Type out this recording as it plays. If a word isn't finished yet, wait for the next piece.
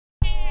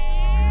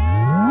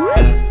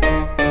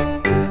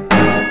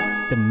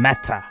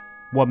matter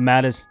what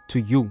matters to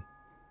you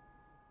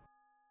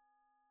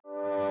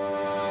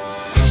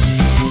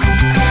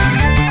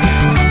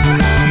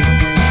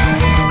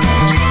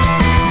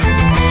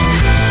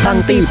ตั้ง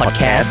ตี้พอดแ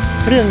คสต์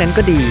เรื่องนั้น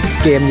ก็ดี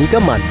เกมนี้ก็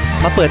มัน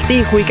มาเปิดตี้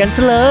คุยกันซ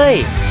ะเลย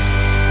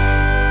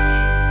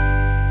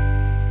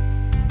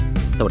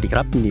สวัสดีค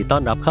รับยินดีต้อ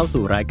นรับเข้า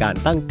สู่รายการ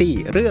ตั้งตี้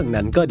เรื่อง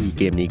นั้นก็ดี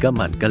เกมนี้ก็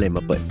มันก็เลยม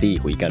าเปิดตี้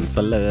คุยกันซ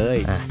ะเลย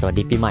สวัส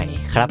ดีปีใหม่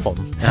ครับผม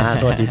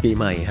สวัสดีปี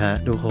ใหม่ฮะ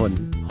ทุกคน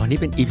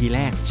นี่เป็น EP แ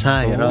รกใช่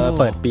เรา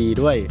เปิดปี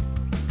ด้วย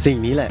สิ่ง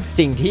นี้แหละ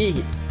สิ่งที่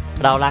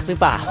เรารักหรือ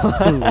เปล่า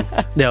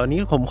เดี๋ยวนี้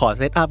ผมขอเ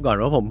ซตอัพก่อน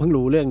ว่าผมเพิ่ง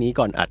รู้เรื่องนี้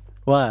ก่อนอัด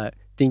ว่า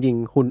จริง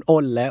ๆคุณอ้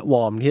นและว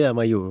อร์มที่จะ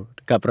มาอยู่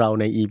กับเรา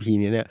ใน EP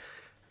นี้เนี่ย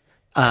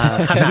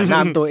ขนานน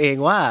ามตัวเอง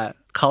ว่า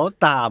เขา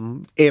ตาม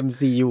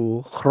MCU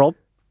ครบ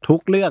ทุ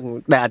กเรื่อง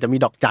แต่อาจจะมี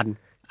ดอกจัน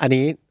อัน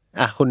นี้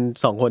คุณ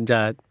สองคนจะ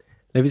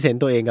represent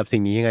ตัวเองกับสิ่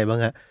งนี้ยังไงบ้าง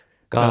ฮะ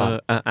ก็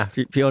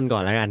พี่อ้นก่อ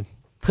นแล้วกัน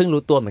เพิ่ง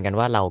รู้ตัวเหมือนกัน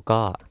ว่าเราก็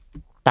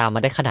ตามมา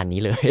ได้ขนาด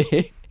นี้เลย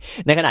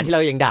ในขณะที่เร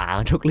ายังด่า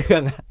ทุกเรื่อ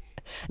ง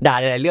ด่า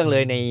หลายๆเรื่องเล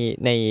ย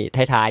ใน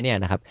ท้ายๆเนี่ย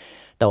นะครับ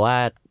แต่ว่า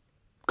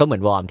ก็เหมือ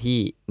นวอร์มที่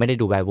ไม่ได้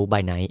ดูแวร์วูฟบา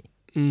ยไนท์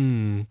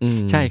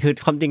ใช่คือ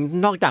ความจริง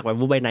นอกจากแวร์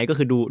วูฟบายไนท์ก็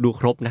คือดู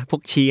ครบนะพว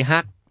กชีฮั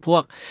กพว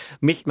ก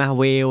มิสมาเ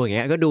วลอย่างเ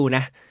งี้ยก็ดูน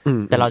ะ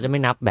แต่เราจะไ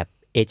ม่นับแบบ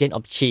Agent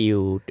of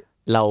Shield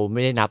เราไ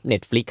ม่ได้นับ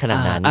Netflix ขนาด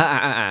นั้น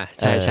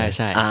ใ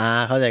ช่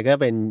เข้าใจก็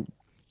เป็น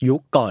ยุ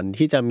คก่อน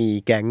ที่จะมี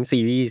แก๊งซี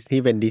รีส์ที่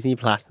เป็น Disney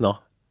Plus เนาะ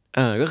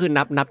ก็คือ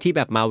นับที่แ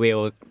บบ Marvel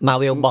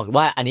บอก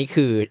ว่าอันนี้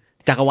คือ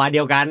จักรวาลเ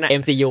ดียวกันน่ะ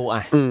MCU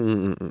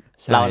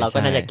เราก็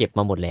น่าจะเก็บ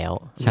มาหมดแล้ว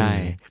ใช่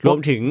รวม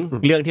ถึง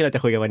เรื่องที่เราจะ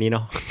คุยกันวันนี้เน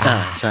าะ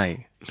ใช่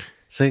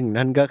ซึ่ง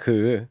นั่นก็คื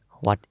อ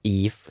What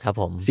If ครับ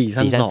ผมซี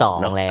ซั่น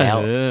2แล้ว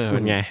เ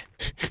ป็นไง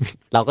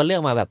เราก็เลือ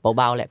กมาแบบเ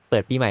บาๆแหละเปิ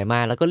ดปีใหม่ม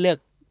าแล้วก็เลือก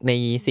ใน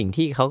สิ่ง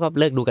ที่เขาก็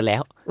เลิกดูกันแล้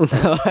ว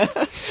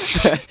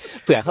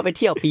เผื่อเขาไปเ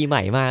ที่ยวปีให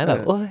ม่มาแบ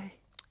บโอ๊ย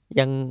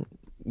ยัง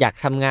อยาก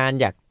ทำงาน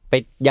อยากไป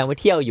ยังไป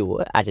เที่ยวอยู่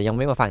อาจจะยังไ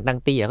ม่มาฟังตั้ง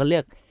ตี้แล้วก็เลื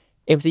อก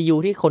MCU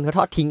ที่คนเขาท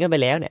อดทิ้งกันไป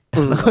แล้วเนี่ย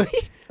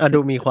ดู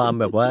มีความ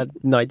แบบว่า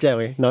น้อยใจไ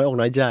หมน้อยอก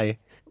น้อยใจ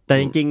แต่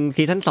จริงๆ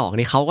ซีซั่น2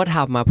นี่เขาก็ท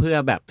ำมาเพื่อ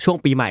แบบช่วง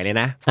ปีใหม่เลย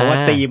นะเพราะว่า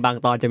ธีมบาง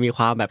ตอนจะมีค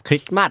วามแบบคริ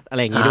สต์มาสอะไร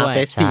อย่างงี้ด้วยเฟ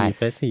ส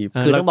ทีฟ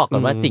คือต้องบอกก่อ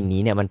นว่าสิ่ง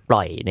นี้เนี่ยมันป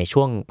ล่อยใน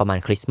ช่วงประมาณ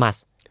คริสต์มาส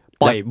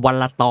ปล่อยวัน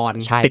ละตอน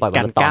ติด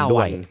กัน9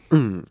วัน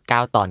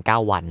9ตอน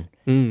9วัน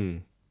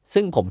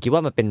ซึ่งผมคิดว่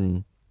ามันเป็น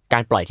กา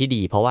รปล่อยที่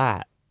ดีเพราะว่า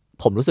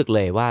ผมรู้สึกเล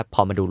ยว่าพ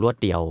อมาดูรวด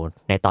เดียว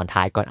ในตอนท้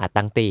ายก่อนอัด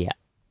ตั้งตี้อ่ะ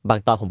บาง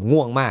ตอนผม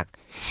ง่วงมาก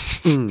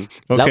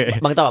แล้ว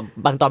บาง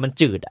ตอนมัน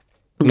จืดอ่ะ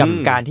กับ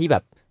การที่แบ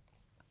บ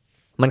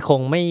มันคง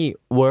ไม่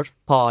เวิร์ค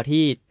พอ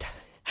ที่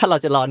ถ้าเรา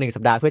จะรอ1สั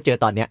ปดาห์เพื่อเจอ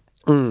ตอนเนี้ย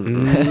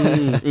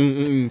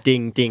จ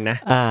ริงนะ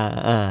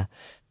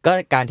ก็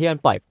การที่มัน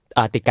ปล่อย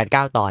ติดกัน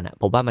9ตอนอ่ะ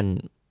ผมว่า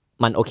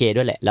มันโอเค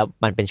ด้วยแหละแล้ว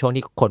มันเป็นช่วง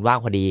ที่คนว่าง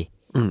พอดี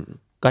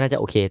ก็น่าจะ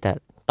โอเคแต่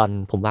ตอน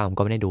ผมว่างผม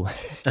ก็ไม่ได้ดู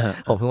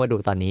ผมเพิ่งมาดู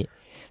ตอนนี้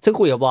ซึ่ง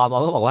คุยกับบอม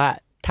ก็บอกว่า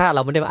ถ้าเร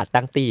าไม่ได้มาอัด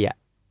ตั้งตี้อ่ะ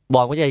บ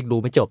อมก็จะดู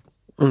ไม่จบ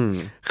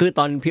คือต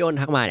อนพี่อ้น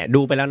ทักมาเนี่ย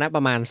ดูไปแล้วนะป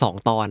ระมาณ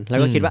2ตอนแล้ว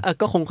ก็คิดว่า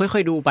ก็คงค่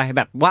อยๆดูไปแ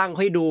บบว่าง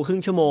ค่อยดูครึ่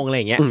งชั่วโมงอะไร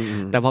อย่างเงี้ย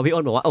แต่พอพี่อ้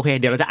นบอกว่าโอเค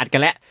เดี๋ยวเราจะอัดกั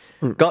นแล้ว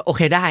ก็โอเ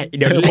คได้เ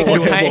ดี๋ยวเล่น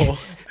ดูให้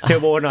เทอ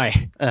ร์โบหน่อย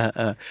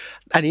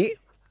อันนี้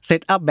เซ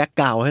ตอัพแบ็ค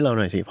กราวด์ให้เรา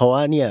หน่อยสิเพราะว่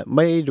าเนี่ยไ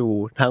ม่ได้ดู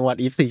ทาง What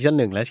If ซีซั่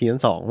น1และซีซั่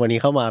น2วันนี้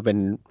เข้ามาเป็น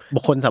บุ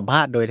คคลสัมภ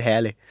าษณ์โดยแท้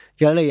เลย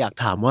ก็เลยอยาก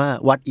ถามว่า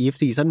What If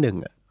ซีซั่น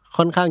1อ่ะ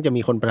ค่อนข้างจะ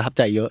มีคนประทับใ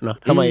จเยอะเนาะ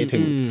ทำไมถึ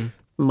ง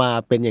มา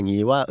เป็นอย่าง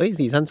นี้ว่า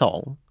ซีซั่น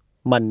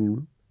2มัน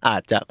อา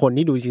จจะคน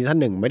ที่ดูซีซั่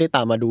น1ไม่ได้ต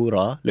ามมาดูหร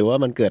อหรือว่า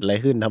มันเกิดอะไร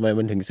ขึ้นทำไม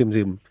มันถึง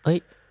ซึม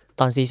ๆ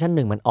ตอนซีซั่น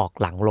1มันออก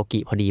หลังโลกิ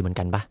พอดีเหมือน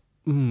กันปะ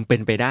เป็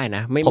นไปได้น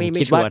ะไม่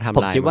ชัวร์ทำลายผ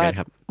มคิดว่า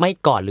ไม่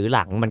ก่อนหรือห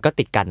ลังมันก็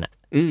ติดกันอ่ะ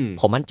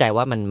ผมมั่นใจ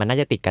ว่ามันน่า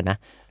จะติดกันนะ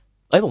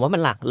ผมว่ามั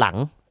นหลัง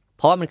เ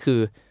พราะว่ามันคือ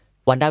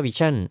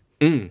WandaVision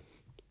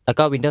แล้ว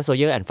ก็ Winter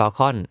Soldier and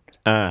Falcon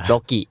โล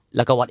กิแ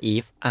ล้วก็ What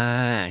If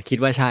คิด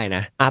ว่าใช่น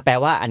ะแปล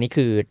ว่าอันนี้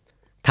คือ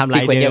ทำล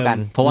ายเดียวกัน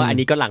เพราะว่าอัน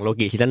นี้ก็หลังโล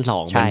กิซีซั่น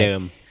2เหมือนเดิ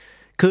ม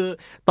คือ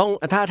ต้อง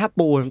ถ้า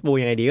ปู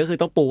ยังไงดีก็คือ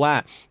ต้องปูว่า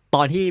ต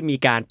อนที่มี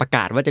การประก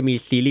าศว่าจะมี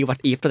ซีรีส์ What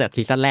If ตั้งแต่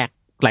ซีซั่นแรก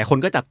หลายคน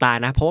ก็จับตา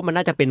นะเพราะว่ามัน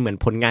น่าจะเป็นเหมือน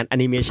ผลงานแอ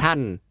นิเมชัน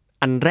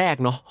อันแรก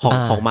เนาะ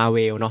ของ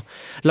Marvel เนาะ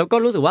แล้วก็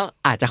รู้สึกว่า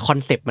อาจจะคอน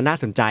เซ็ปต์มันน่า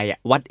สนใจอ่ะ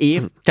What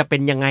If จะเป็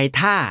นยังไง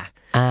ถ้า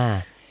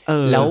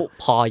แล้ว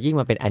พอยิ่ง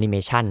มาเป็นแอนิเม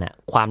ชันอ่ะ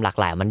ความหลาก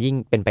หลายมันยิ่ง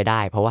เป็นไปได้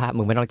เพราะว่า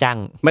มึงไม่ต้องจ้าง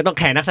ไม่ต้อง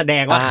แข่นักแสด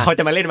งว่าเขาจ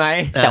ะมาเล่นไหม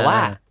แต่ว่า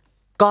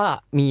ก็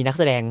มีนักแ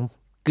สดง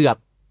เกือบ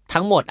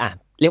ทั้งหมด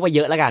เรียกว่าเย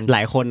อะแล้วกันหล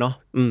ายคนเนาะ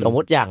สมม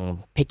ติอย่าง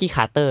เพ็กกี้ค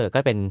าร์เตอร์ก็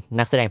เป็น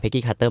นักแสดงเพ็ก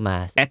กี้คาร์เตอร์มา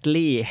แอด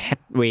ลี่แฮ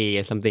ดเว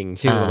ย์ something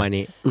ชื่อประมาณ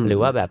นี้หรือ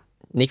ว่าแบบ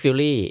นิกฟิล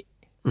ลี่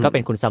ก็เป็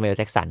นคุณซามูเอลแ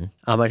จ็กสัน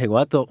หมายถึง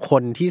ว่าตัวค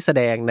นที่แส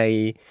ดงใน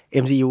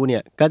MCU เนี่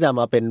ยก็จะ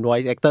มาเป็น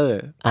voice actor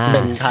เป็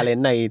น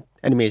talent ใน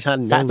แอนิเมชัน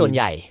ส่วนใ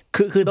หญ่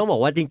คือต้องบอ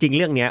กว่าจริงๆเ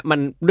รื่องเนี้ยมัน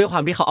ด้วยควา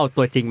มที่เขาเอา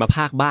ตัวจริงมาพ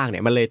ากย์บ้างเนี่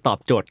ยมันเลยตอบ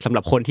โจทย์สำห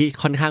รับคนที่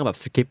ค่อนข้างแบบ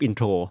สกิปอินโท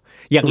ร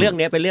อย่างเรื่อง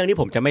นี้เป็นเรื่องที่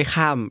ผมจะไม่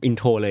ข้ามอิน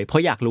โทรเลยเพรา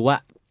ะอยากรู้ว่า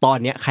ตอน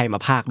เนี้ยใครมา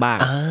พากย์บ้าง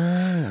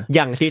อ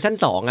ย่างซีซั่น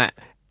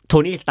2โท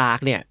นี่สตาร์ก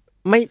เนี่ย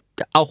ไม่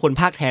เอาคน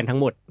พากย์แทนทั้ง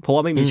หมดเพราะว่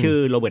าไม่มีชื่อ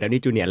โรเบิร์ตดาว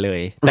นี่จูเนียร์เล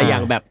ยแต่อย่า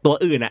งแบบตัว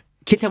อื่น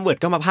คิดแฮมเวิร์ด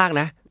ก็มาพากย์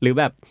นะหรือ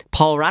แบบพ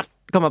อลรัต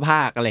ก็มาพ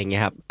ากย์อะไรอย่างเงี้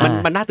ยครับ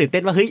มันน่าตื่นเต้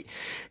นว่าเฮ้ย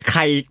ใค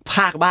รพ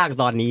ากย์บ้าง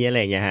ตอนนี้อะไร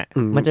อย่างเงี้ยฮะ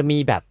มันจะมี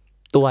แบบ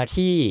ตัว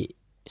ที่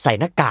ใส่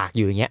หน้ากากอ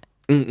ยู่อย่างเงี้ย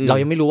เรา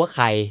ยังไม่รู้ว่าใค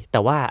รแต่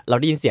ว่าเรา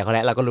ได้ยินเสียงเขาแ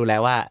ล้วเราก็รู้แล้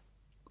วว่า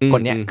ค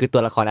นเนี้ยคือตั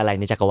วละครอะไร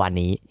ในจักรวาล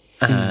นี้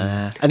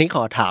อันนี้ข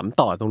อถาม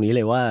ต่อตรงนี้เ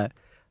ลยว่า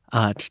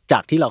จา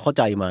กที่เราเข้าใ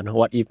จมานะ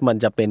What If มัน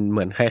จะเป็นเห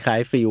มือนคล้าย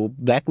ๆฟีล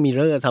Black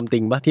Mirror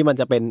something ป่ะที่มัน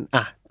จะเป็น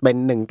เป็น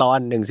1ตอน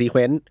1ซีเคว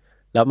นซ์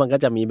แล้วมันก็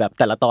จะมีแบบ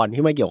แต่ละตอน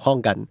ที่ไม่เกี่ยวข้อง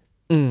กัน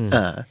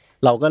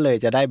เราก็เลย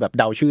จะได้แบบ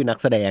เดาชื่อนัก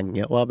แสดงเ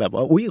งี้ยว่าแบบ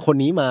ว่าอุ๊ยคน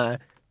นี้มา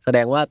แสด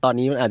งว่าตอน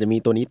นี้มันอาจจะมี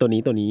ตัว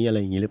นี้อะไร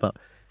อย่างงี้หรือเปล่า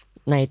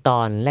ในต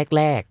อน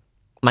แรก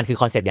ๆมันคือ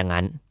คอนเซปต์อย่าง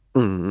นั้น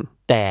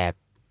แต่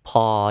พ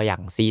ออย่า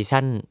งซี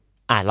ซั่น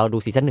เราดู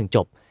ซีซั่น1จ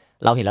บ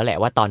เราเห็นแล้วแหละ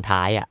ว่าตอน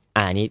ท้าย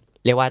อันนี้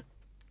เรียกว่า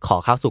ขอ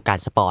เข้าสู่การ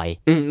สปอย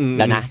แ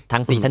ล้วนะทั้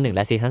งซีซั่น1แ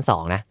ละซีซั่น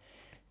2นะ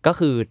ก็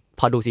คือ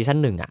พอดูซีซั่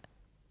น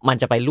1มัน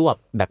จะไปรวบ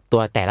แบบ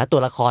แต่ละตั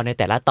วละครใน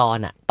แต่ละตอน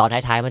ตอน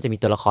ท้ายๆมันจะมี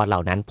ตัวละครเหล่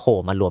านั้นโผล่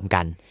มารวม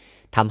กัน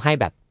ทำให้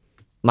แบบ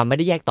มันไม่ไ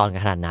ด้แยกตอนกั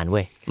นขนาดนั้นเ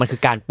ว้ยมันคือ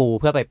การปู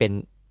เพื่อไปเป็น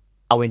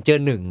อเวนเจอ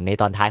ร์1ใน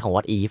ตอนท้ายของ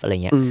What If อะไร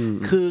เงี้ย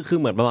คือ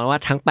เหมือนประมาณว่า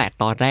ทั้ง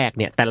8ตอนแรก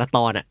เนี่ยแต่ละต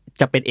อน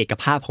จะเป็นเอก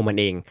ภาพของมัน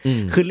เอง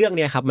คือเรื่องเ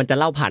นี้ยครับมันจะ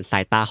เล่าผ่านสา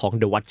ยตาของ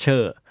The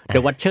Watcher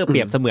The Watcher เป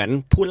รียบเสมือน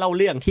ผู้เล่า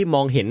เรื่องที่ม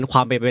องเห็นคว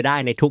ามเป็นไปได้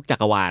ในทุกจั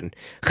กรวาล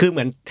คือเห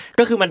มือน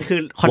ก็คือมันคือ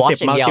คอนเซ็ป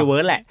ต์มัลติเวิ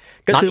ร์สแหละ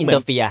ก็คือเหมือน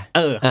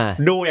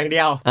ดูอย่างเดี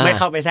ยวไม่เ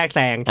ข้าไปแทรกแซ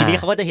งทีนี้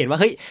เขาก็จะเห็นว่า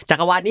เฮ้ยจั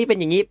กรวาลนี้เป็น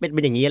อย่างนี้เ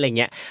ป็นอย่างนี้อะไรเ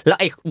งี้ยแล้ว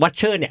ไอ้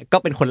Watcher เนี่ยก็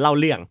เป็นคนเล่า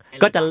เรื่อง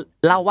ก็จะ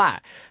เล่าว่า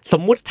ส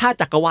มมุติถ้า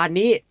จักรวาล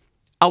นี้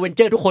อเวนเจ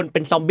อร์ทุกคนเป็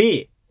นซอมบี้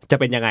จะ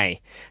เป็นยังไง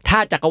ถ้า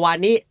จักรวาล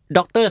นี้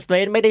ด็อกเตอร์สเตร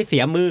นจ์ไม่ได้เสี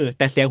ยมือแ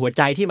ต่เสียหัวใ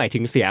จที่หมายถึ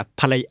งเสีย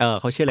ภรรยา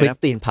เขาชื่ออะไรนะค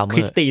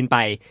ริสตินไป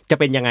จะ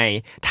เป็นยังไง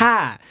ถ้า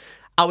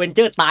อเวนเจ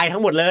อร์ตายทั้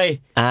งหมดเลย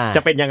จ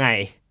ะเป็นยังไง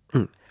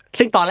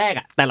ซึ่งตอนแรก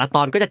แต่ละต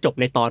อนก็จะจบ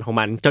ในตอนของ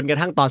มันจนกระ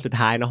ทั่งตอนสุด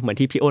ท้ายเนาะเหมือน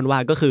ที่พี่อ้นว่า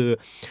ก็คือ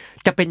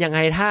จะเป็นยังไง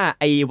ถ้า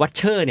ไอ้วัตเ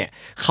ชอร์เนี่ย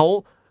เขา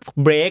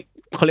เบรก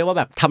เขาเรียกว่า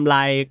แบบทำล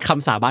ายค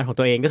ำสาบานของ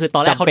ตัวเองก็คือตอ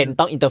นแรกเขาเป็น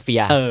ต้องอินเตอร์เฟี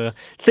ยร์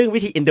ซึ่งวิ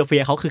ธีอินเตอร์เฟี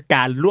ยร์เขาคือก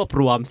ารรวบ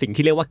รวมสิ่ง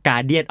ที่เรียกว่า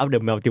Guardian of the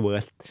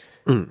Multiverse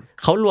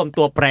เขารวม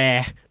ตัวแปร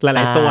หล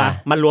ายๆตัว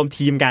มารวม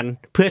ทีมกัน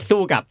เพื่อ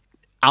สู้กับ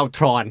อัลต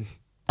รอน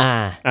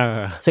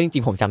ซึ่งจ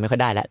ริงผมจำไม่ค่อ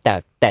ยได้แล้ว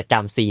แต่จ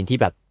ำซีนที่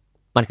แบบ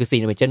มันคือซี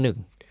นอเวนเจอร์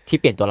1ที่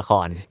เปลี่ยนตัวละค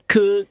ร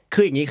คื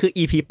ออย่างนี้คือ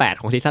EP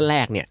 8ของซีซั่นแร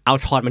กเนี่ยอัล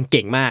ตรอนมันเ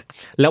ก่งมาก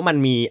แล้วมัน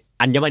มี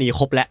อัญมณีค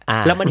รบแ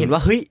ล้วมันเห็นว่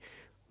าเฮ้ย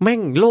แม่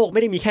งโลกไ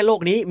ม่ได้มีแค่โลก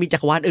นี้มีจั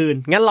กรวาลอื่น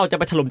งั้นเราจะ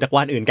ไปถล่มจักรว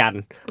าลอื่นกัน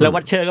แล้ว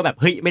วัตเชอร์ก็แบบ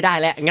เฮ้ยไม่ได้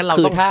แล้วงั้นเราต้อง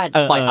คือถ้า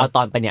ปล่อยอัลตร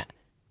อนไปเนี่ย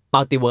มั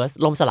ลติเวิร์ส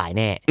ล่มสลาย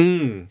แน่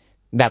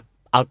แบบ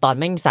เอาตอน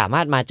แม่งสาม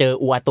ารถมาเจอ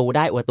อูอาตูไ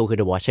ด้อูอาตูคือ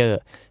The Watcher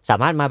สา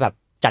มารถมาแบบ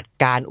จัด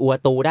การอูอา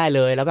ตูได้เ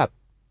ลยแล้วแบบ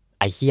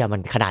ไอ้เหี้ยมั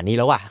นขนาดนี้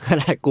แล้วว่ะข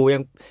นาดกูยั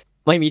ง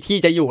ไม่มีที่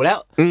จะอยู่แล้ว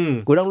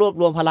กูต้องรวบ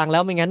รวมพลังแล้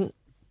วไม่งั้น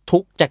ทุ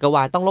กจักรว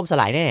าลต้องล่มส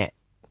ลายแน่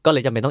ก็เล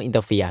ยจำเป็นต้องอินเต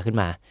อร์เฟียร์ขึ้น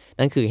มา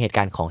นั่นคือเหตุก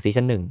ารณ์ของซี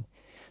ซั่น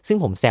1ซึ่ง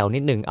ผมแซวนิ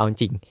ดนึงเอาจ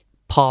ริง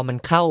พอมัน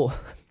เข้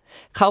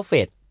าเฟ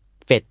ส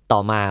ต่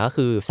อมาก็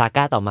คือซา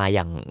ก้าต่อมาอ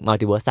ย่าง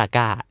Multiverse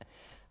Saga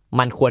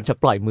มันควรจะ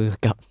ปล่อยมือ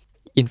กับ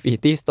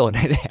Infinity Stone ไ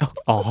ด้แล้ว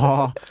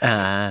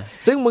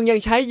ซึ่งมึงยัง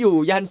ใช้อยู่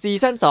ยันซี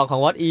ซั่น2ขอ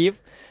ง What If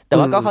แต่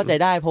ว่าก็เข้าใจ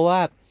ได้เพราะว่า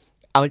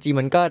เอาจริง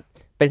มันก็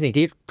เป็นสิ่ง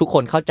ที่ทุกค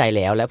นเข้าใจแ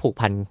ล้วและผูก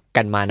พัน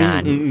กันมานา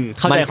น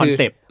เข้าใจคอน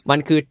เซ็ปต์มัน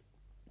คือ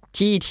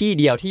ที่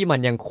เดียวที่มัน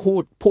ยัง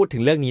พูดถึ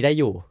งเรื่องนี้ได้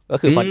อยู่ก็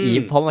คือ What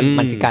If เพราะ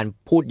มันคือการ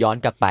พูดย้อน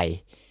กลับไป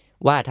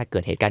ว่าถ้าเกิ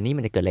ดเหตุการณ์นี้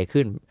มันจะเกิดอะไร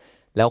ขึ้น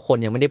แล้วคน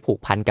ยังไม่ได้ผูก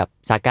พันกับ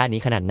ซาก้านี้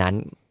ขนาดนั้น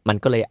มัน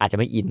ก็เลยอาจจะ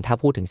ไม่อินถ้า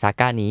พูดถึงซา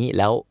ก้านี้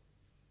แล้ว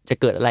จะ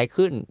เกิดอะไร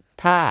ขึ้น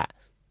ถ้า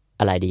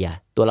อะไรดีอะ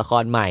ตัวละค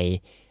รใหม่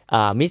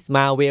มิสม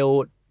าเวล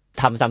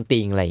ทำซัมติ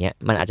งอะไรเงี้ย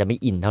มันอาจจะไม่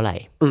อินเท่าไหร่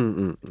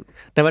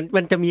แต่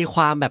มันจะมีค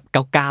วามแบบก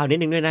าวๆนิด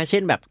นึงด้วยนะเช่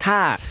นแบบถ้า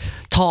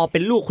ทอเป็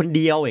นลูกคนเ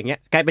ดียวอย่างเงี้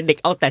ยกลายเป็นเด็ก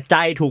เอาแต่ใจ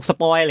ถูกส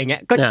ปอยอะไรเงี้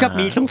ยก็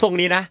มีทรง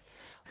ๆนี้นะ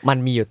มัน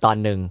มีอยู่ตอน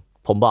นึง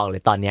ผมบอกเล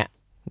ยตอนเนี้ย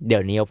เดี๋ย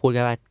วนี้เขาพูดแ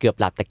ค่ว่าเกือบ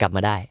หลับแต่กลับม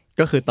าได้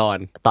ก็คือต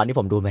อนที่ผ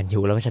มดูแมน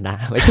ยูแล้วมันชนะ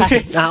ไม่ใช่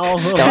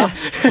แต่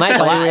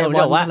ว่า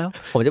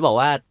ผมจะบอก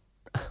ว่า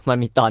มัน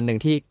มีตอนนึง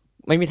ที่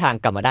ไม่มีทาง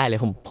กลับมาได้เลย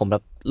ผมแบ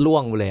บล่ว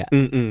งเลยอ่ะ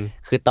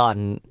คือตอน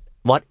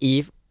What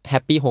If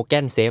Happy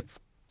Hogan Save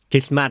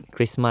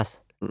Christmas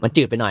มัน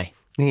จืดไปหน่อย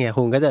นี่ไง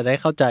คุณก็จะได้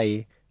เข้าใจ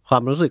ควา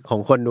มรู้สึกขอ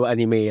งคนดูอ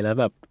นิเมะแล้ว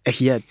แบบไอ้เ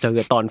หี้ยเจอ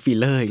ตอนฟิล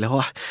เลอร์อีกแล้ว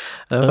ว่ะ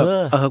แล้วแบ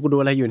บกูดู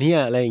อะไรอยู่เนี่ย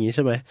อะไรอย่างงี้ใ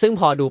ช่ไหมซึ่ง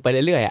พอดูไป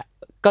เรื่อยๆอ่ะ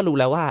ก็รู้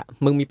แล้วว่า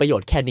มึงมีประโย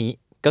ชน์แค่นี้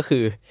ก็คื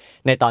อ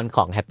ในตอนข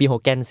อง Happy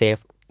Hogan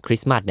Save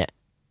Christmas เนี่ย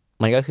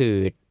มันก็คือ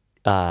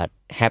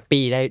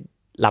Happy ได้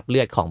รับเลื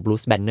อดของ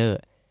Bruce Banner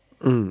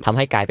ทำใ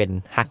ห้กลายเป็น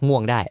ฮักม่ว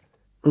งได้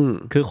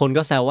คือคน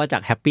ก็แซวว่าจา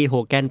กแฮปปี้โฮ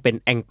แกนเป็น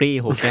แองกี้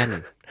โฮแกน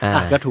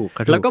ก็ถูก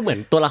แล้วก็เหมือน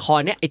ตัวละคร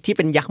เนี้ยไอ้ที่เ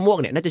ป็นยักษ์ม่วง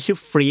เนี่ยน่าจะชื่อ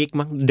ฟรีก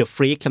มั้งเดอะฟ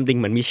รีกซัมติง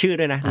เหมือนมีชื่อ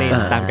ด้วยนะใน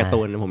ตามการ์ตู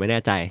นผมไม่แน่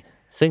ใจ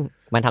ซึ่ง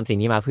มันทำสิ่ง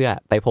นี้มาเพื่อ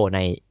ไปโผล่ใน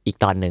อีก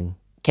ตอนนึง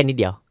แค่นิด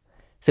เดียว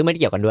ซึ่งไม่ได้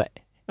เกี่ยวกันด้วย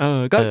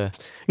ก็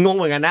งงเ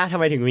หมือนกันนะทำ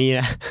ไมถึงมี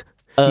นะ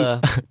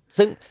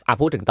ซึ่ง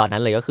พูดถึงตอนนั้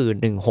นเลยก็คือ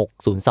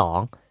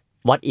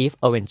1602 What if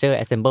Avenger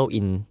Assemble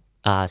in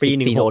ปี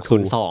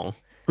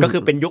1602 ก็คื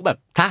อเป็นยุคแบบ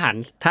ทห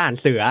าร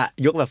เสือ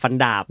ยุคแบบฟัน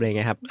ดาบอะไรเ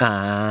งี้ยครับ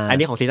อัน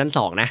นี้ของซีซั่น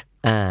2นะ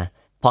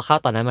พอเข้า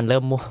ตอนนั้นมันเริ่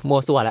มมั่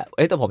วซั่วแล้ว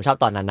แต่ผมชอบ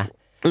ตอนนั้นนะ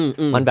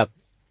มันแบบ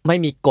ไม่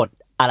มีกฎ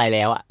อะไรแ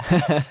ล้วอ่ะ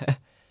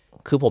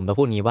คือผมจะ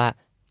พูดงี้ว่า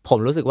ผม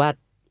รู้สึกว่า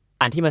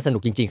อันที่มันสนุ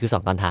กจริงๆคือ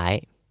2ตอนท้าย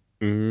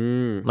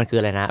มันคือ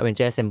อะไรนะ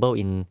Avenger Assemble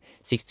in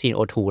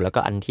 1602แล้วก็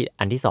อั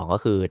นที่2ก็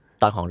คือ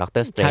ตอนของ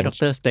Doctor Strange ถ้า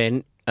Doctor Strange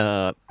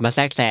มาแท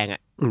รกแซงอ่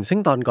ะซึ่ง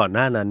ตอนก่อนห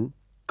น้านั้น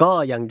ก็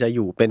ยังจะอ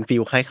ยู่เป็นฟี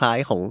ลคล้าย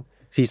ๆของ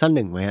ซีซั่น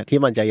1มั้ยฮะที่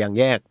มันจะยัง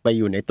แยกไปอ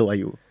ยู่ในตัว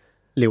อยู่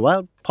หรือว่า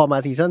พอมา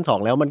ซีซั่น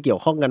2แล้วมันเกี่ยว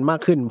ข้องกันมาก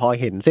ขึ้นพอ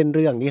เห็นเส้นเ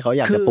รื่องที่เขา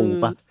อยากจะปู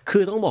ป่ะคื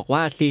อต้องบอกว่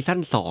าซีซั่น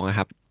2อ่ะค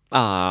รับ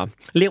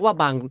เรียกว่า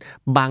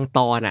บางต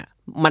อนอ่ะ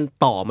มัน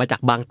ต่อมาจา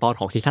กบางตอน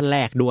ของซีซั่นแร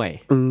กด้วย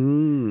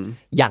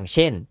อย่างเ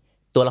ช่น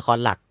ตัวละคร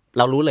หลักเ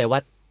รารู้เลยว่า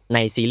ใน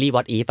ซีรีส์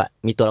What If อ่ะ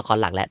มีตัวละคร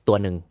หลักและตัว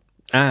นึง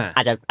อ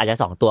าจจะ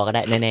2ตัวก็ไ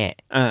ด้แน่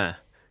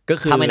ๆก็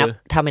คือถ้าไ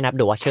ม่นับ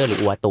The Watcher หรือ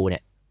อูอาตูเนี่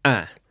ย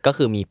ก็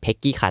คือมีพ็ก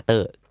กี้คาร์เตอ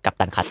ร์กัป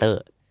ตันคาร์เตอ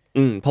ร์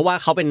เพราะว่า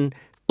เขาเป็น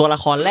ตัวละ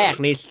ครแรก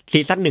ในซี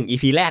ซั่น1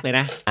 EP แรกเลย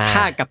นะ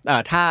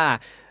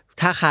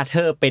ถ้าคาร์เต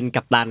อร์เป็น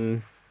กัปตัน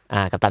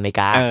อเมริ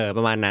กาป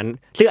ระมาณนั้น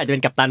ซึ่งอาจจะเป็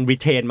นกัปตันบริ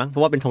เตนมั้งเพรา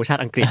ะว่าเป็นธงชา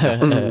ติอังกฤษ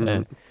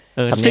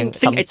ซึ่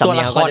งไอตัว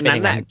ละครนั้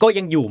นน่ะก็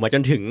ยังอยู่มาจ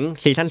นถึง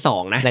ซีซั่น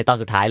2นะในตอน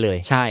สุดท้ายเลย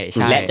ใช่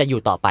และจะอยู่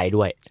ต่อไป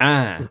ด้วย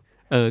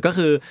ก็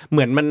คือเห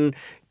มือนมัน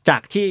จา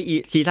กที่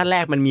ซีซั่นแร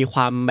กมันมีคว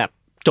ามแบบ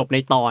จบใน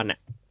ตอนอ่ะ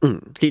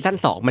ซีซั่น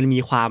2มันมี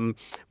ควา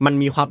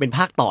มเป็นภ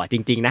าคต่อจ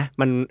ริงๆนะ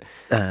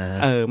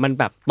มัน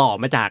แบบต่อ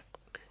มาจาก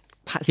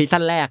ซี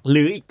ซั่นแรกห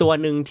รืออีกตัว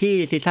นึงที่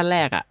ซีซั่นแร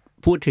กอ่ะ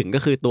พูดถึงก็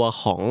คือตัว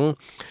ของ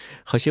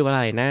เขาชื่อว่าอะ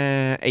ไรนะ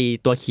ไอ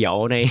ตัวเขียว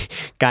ใน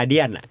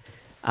Guardian อ่ะ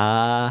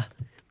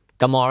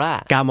กามอ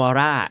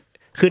ร่า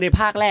คือใน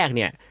ภาคแรกเ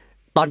นี่ย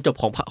ตอนจบ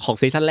ของ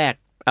ซีซั่นแรก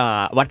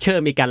วัตเชอ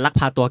ร์มีการลัก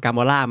พาตัวกาม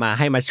อร่ามา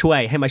ให้มาช่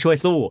วย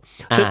สู้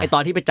ซึ่งไอตอ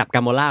นที่ไปจับก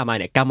ามอร่ามา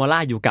เนี่ยกามอร่า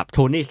อยู่กับโท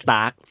นี่สต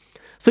าร์ค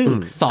ซึ่ง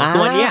2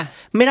ตัวเนี้ย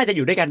ไม่น่าจะอ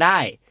ยู่ด้วยกันได้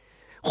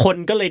คน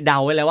ก็เลยเดา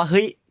ไว้แล้วว่าเ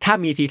ฮ้ยถ้า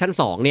มีซีซั่น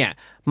2เนี่ย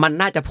มัน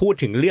น่าจะพูด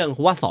ถึงเรื่อง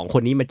ว่า2ค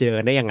นนี้มาเจอ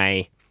ได้ยังไง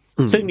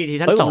ซึ่งในซี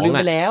ซั่น2อ่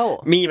ะ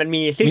มัน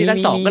มีซีซั่น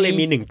2ก็เลย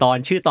มี1ตอน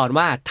ชื่อตอน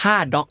ว่าถ้า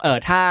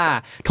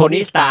โท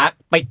นี่สตาร์ค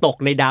ไปตก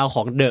ในดาวข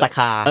องเดอะสก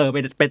า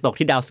ไปตก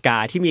ที่ดาวสกา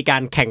ที่มีกา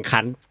รแข่งขั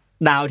น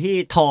ดาวที่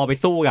ทอไป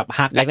สู้กับ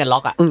ฮักแร็กนาร็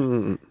อกอ่ะ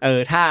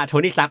ถ้าโท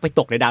นี่สตาร์คไป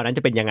ตกในดาวนั้นจ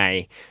ะเป็นยังไง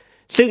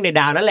ซึ่งใน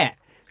ดาวนั้นแหละ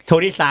โท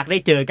นี่สตาร์คได้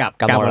เจอกับ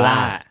กามอร่า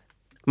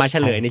มาเฉ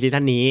ลยในซี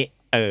ซั่นนี้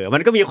มั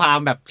นก็มีความ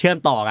แบบเชื่อม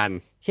ต่อกัน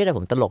เชื่อแต่ผ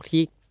มตลก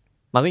ที่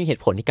มันไม่มีเห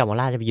ตุผลที่กามอ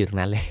ร่าจะไปอยู่ตรง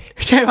นั้นเลย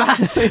ใช่ป่ะ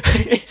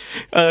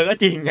ก็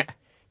จริงอ่ะ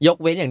ยก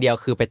เว้นอย่างเดียว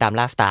คือไปตาม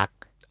ล่าสตาร์ค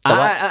แต่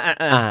ว่า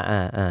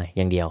อ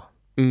ย่างเดียว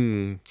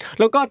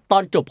แล้วก็ตอ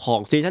นจบขอ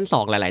งซีซั่น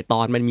2หลายๆต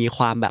อนมันมีค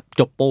วามแบบ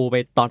จบปูไป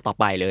ตอนต่อ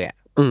ไปเลยอ่ะ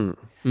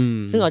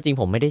ซึ่งเอาจริง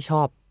ผมไม่ได้ช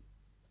อบ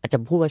อาจจะ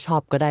พูดว่าชอ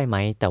บก็ได้ไหม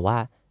แต่ว่า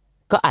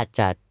ก็อาจ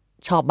จะ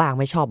ชอบบ้าง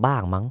ไม่ชอบบ้า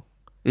งมั้ง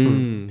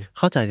เ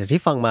ข้าใจจาก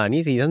ที่ฟังมา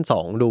นี่ซีซั่น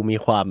2ดูมี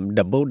ความ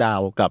ดับเบิลดา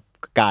วกับ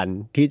การ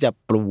ที่จะ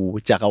ปลู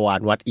จักรวาล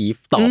What If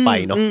ต่อไป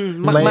เนาะ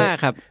มาก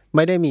ๆครับไ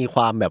ม่ได้มีค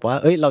วามแบบว่า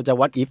เราจะ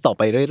What If ต่อไ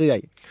ปเรื่อย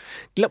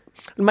ๆแล้ว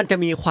มันจะ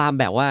มีความ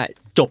แบบว่า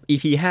จบ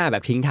EP 5แบ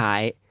บทิ้งท้า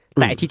ย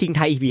แต่ที่ทิ้ง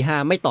ท้าย EP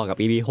 5ไม่ต่อกับ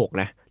EP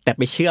 6นะแต่ไ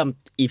ปเชื่อม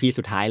EP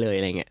สุดท้ายเลย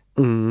อะไรเงี้ย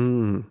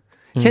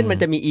เช่นมัน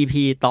จะมี EP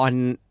ตอน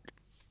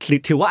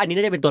ถือว่าอันนี้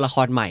น่าจะเป็นตัวละค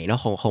รใหม่เนาะ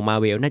ของ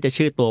Marvel น่าจะ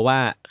ชื่อตัวว่า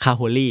คาโ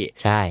ฮลี่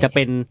จะเ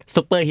ป็น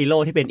ซุปเปอร์ฮีโร่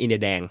ที่เป็นอินเดี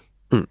ยแดง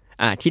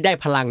ที่ได้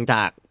พลังจ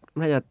าก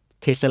น่าจะ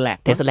เทสแลก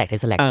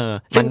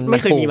มันไม่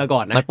เคยมีมาก่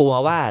อนนะมันปูม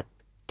าว่า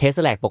เทส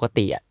แลกปก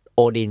ติโอ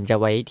ดินจะ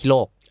ไว้ที่โล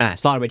ก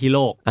ซ่อนไว้ที่โล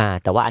ก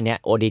แต่ว่าอันเนี้ย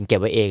โอดินเก็บ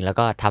ไว้เองแล้ว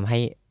ก็ทำให้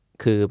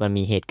คือมัน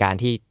มีเหตุการณ์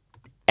ที่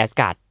แอส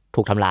การ์ด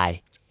ถูกทำลาย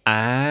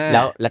แ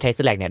ล้วเทส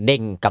แลกเนี่ยเด้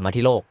งกลับมา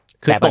ที่โลก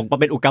คือตกมา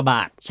เป็นอุกกาบ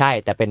าตใช่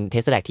แต่เป็นเท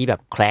สแลกที่แบ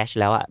บคราช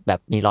แล้วอ่ะแบบ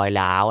มีรอย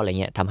ร้าวอะไร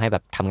เงี้ยทำให้แบ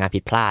บทำงานผิ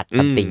ดพลาด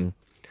ซัมติง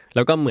แ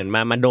ล้วก็เหมือน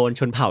มาโดน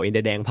ชนเผ่าอินเ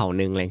ดียแดงเผ่า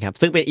นึงเลยครับ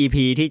ซึ่งเป็น EP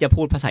ที่จะ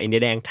พูดภาษาอินเดี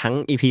ยแดงทั้ง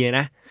EP เลย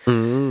นะ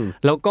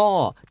แล้วก็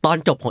ตอน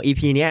จบของ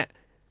EP เนี้ย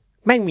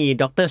แม่งมี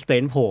ด็อกเตอร์สเตร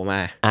นจ์โผล่มา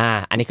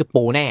อันนี้คือ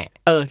ปูแน่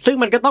ซึ่ง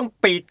มันก็ต้อง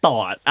ไปต่อ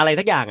อะไร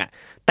สักอย่างอ่ะ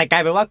แต่กลา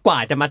ยเป็นว่ากว่า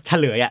จะมาเฉ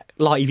ลย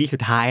รอ EP สุ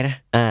ดท้ายนะ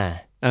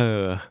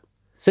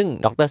ซึ่ง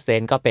ด็อกเตอร์สเตรน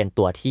จ์ก็เป็น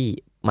ตัวที่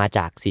มาจ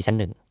ากซีซั่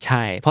น1ใ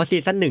ช่เพราะซี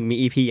ซั่น1มี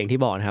EP อย่างที่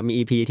บอกนะครับมี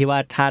EP ที่ว่า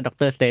ถ้าด็อกเ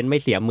ตอร์สเตรนจ์ไม่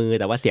เสียมือ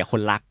แต่ว่าเสียค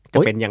นรักจะ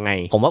เป็นยังไง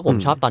ผมว่าผม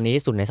ชอบตอนนี้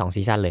ที่สุดใน2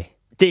ซีซั่นเลย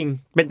จริง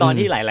เป็นตอน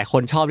ที่หลายๆค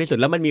นชอบที่สุด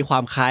แล้วมันมีควา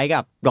มคล้ายกั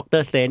บด็อกเตอ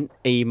ร์สเตรนจ์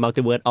ไอ้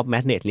Multiverse of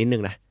Madness นิดนึ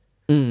งนะ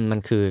มัน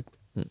คือ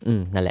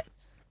นั่นแหละ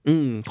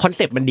คอนเ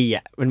ซ็ปต์มันดี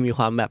อ่ะมันมีค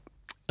วามแบบ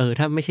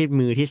ถ้าไม่ใช่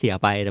มือที่เสีย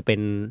ไปแต่เป็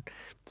น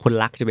คน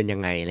รักจะเป็นยั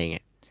งไงอะไรเ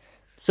งี้ย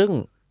ซึ่ง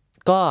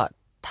ก็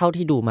เท่า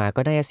ที่ดูมา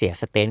ก็ได้เสีย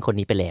สเตนคน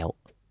นี้ไปแล้ว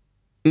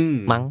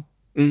มั้ง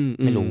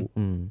ไม่รู้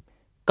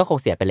ก็คง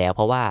เสียไปแล้วเ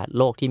พราะว่า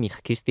โลกที่มี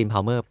คริสตินพา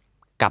วเมอร์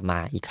กลับมา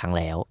อีกครั้ง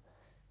แล้ว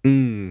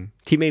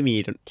ที่ไม่มี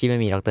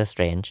ด็อกเตอร์สเต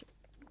รนจ์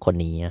คน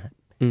นี้นะ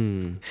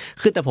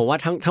คือแต่ผมว่า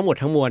ทั้งหมด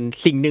ทั้งมวล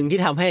สิ่งหนึ่งที่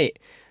ทำใ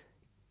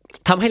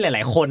ห้หล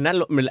ายๆคนนะ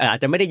มันอาจ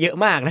จะไม่ได้เยอะ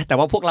มากนะแต่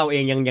ว่าพวกเราเอ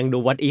งยังดู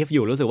What If อ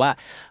ยู่รู้สึกว่า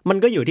มัน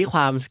ก็อยู่ที่คว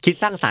ามคิด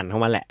สร้างสรรค์ขอ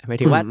งมันแหละหมาย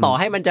ถึงว่าต่อ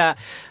ให้มันจะ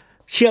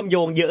เชื่อมโย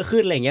งเยอะขึ้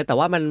นอะไรเงี้ยแต่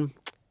ว่า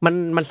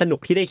มันสนุก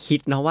ที่ได้คิด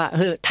เนาะว่า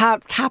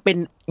ถ้าเป็น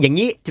อย่าง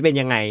นี้จะเป็น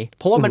ยังไง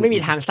เพราะว่ามันไม่มี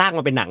ทางสร้าง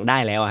มาเป็นหนังได้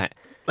แล้วฮะ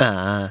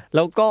แ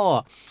ล้วก็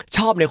ช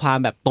อบในความ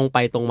แบบตรงไป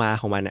ตรงมา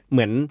ของมันอ่ะเห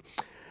มื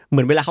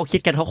อนเวลาเขาคิ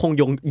ดกันเขาคง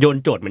โยน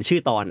โจทย์เหมือนชื่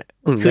อตอนอ่ะ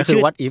คือ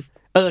what if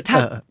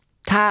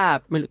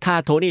ถ้า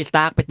โทนี่สต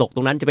าร์กไปตกต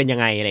รงนั้นจะเป็นยัง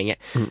ไงอะไรเงี้ย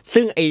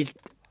ซึ่งไ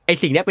อ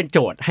สิ่งนี้เป็นโจ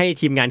ทย์ให้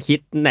ทีมงานคิด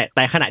แ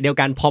ต่ขณะเดียว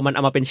กันพอมันเอ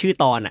ามาเป็นชื่อ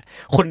ตอนอ่ะ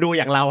คนดู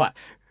อย่างเราอ่ะ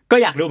ก็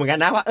อยากดูเหมือนกัน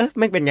นะว่า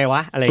มันเป็นไงว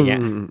ะอะไรเงี้ย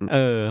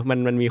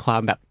มันมีควา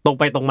มแบบตรง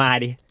ไปตรงมา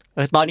ดิ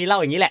ตอนนี้เล่า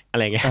อย่างนี้แหละอะไ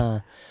รเงี้ย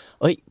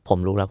ผม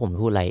รู้แล้วผม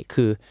พูดอะไร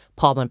คือ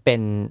พอมันเป็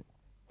น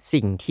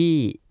สิ่งที่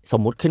ส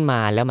มมุติขึ้นมา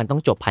แล้วมันต้อ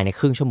งจบภายใน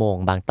ครึ่งชั่วโมง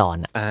บางตอน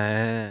อ่ะ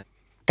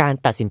การ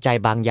ตัดสินใจ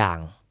บางอย่าง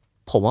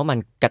ผมว่ามัน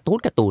การ์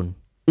ตูน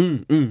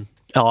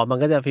มัน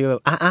ก็จะฟีลแบ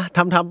บ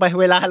ทำไป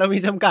เวลาเรามี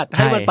จำกัดใ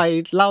ห้มันไป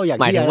เล่าอย่าง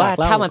ที่อยากเล่าหมายถึ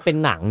งว่าถ้ามันเป็น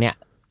หนังเนี่ย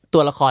ตั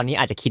วละครนี้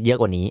อาจจะคิดเยอะ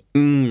กว่านี้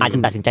อาจจะ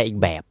ตัดสินใจอีก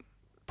แบบ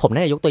ผมน่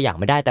าจะยกตัวอย่าง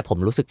ไม่ได้แต่ผม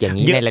รู้สึกอย่าง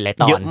นี้ในหลาย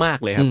ๆตอนเยอะมาก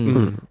เลยครับ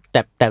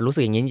แต่รู้สึ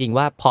กอย่างนี้จริงๆ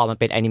ว่าพอมัน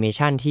เป็นแอนิเม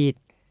ชันที่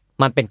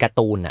มันเป็นการ์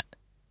ตูนอ่ะ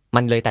มั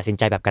นเลยตัดสิน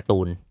ใจแบบการ์ตู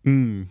น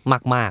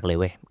มากๆเลย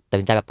เว้ยตัด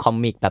สินใจแบบคอ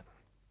มิกแบบ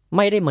ไ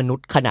ม่ได้มนุษ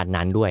ย์ขนาด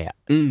นั้นด้วยอ่ะ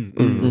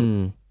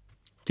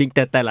จริง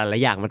แต่หลา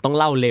ยๆอย่างมันต้อง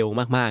เล่าเร็ว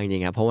มากๆจริ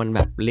งๆครับเพราะมันแ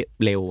บบ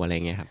เร็วอะไร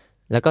เงี้ยครับ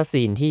แล้วก็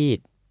ซีนที่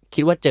คิ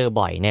ดว่าเจอ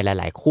บ่อยในห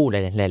ลายๆคู่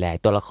หลาย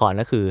ๆตัวละคร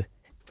ก็คือ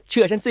เ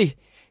ชื่อฉันสิ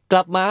ก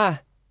ลับมา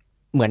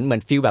เหมือ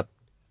นฟีลแบบ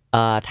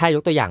ถ้าย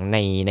กตัวอย่าง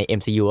ใน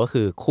MCU ก็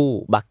คือคู่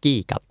บักกี้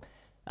กับ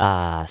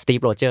สตีฟ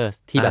โรเจอร์ส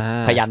ที่แบบ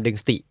พยายามดึง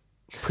สติ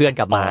เพื่อน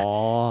กลับมา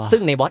ซึ่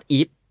งใน What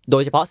If โด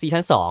ยเฉพาะซี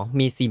ซั่น2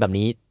มีซีนแบบ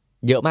นี้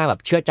เยอะมากแบ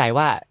บเชื่อใจ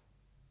ว่า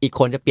อีก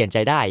คนจะเปลี่ยนใจ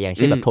ได้อย่างเ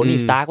ช่นแบบโทนี่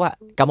สตาร์กว่า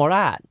กามอ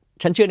ร่า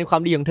ฉันเชื่อในควา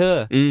มดีของเธอ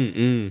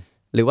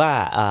หรือว่า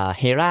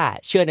เฮรา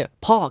เชื่อเนี่ย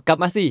พ่อกลับ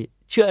มาสิ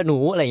เชื่อหนู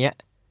อะไรเงี้ย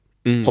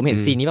ผมเห็น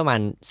ซีนนี้ประมาณ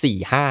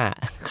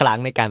 4-5 ครั้ง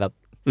ในการแบบ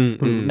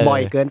บ่อ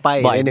ยเกินไป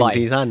ใน1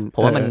ซีซั่นผ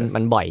มว่ามั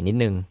นบ่อยนิด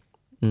นึง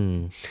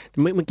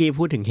เมื่อกี้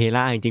พูดถึงเฮ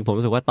ล่าจริงๆผม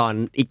รู้สึกว่า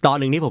อีกตอน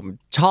นึงที่ผม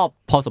ชอบ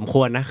พอสมค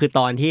วรนะคือ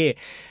ตอนที่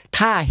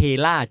ถ้าเฮ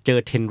ล่าเจอ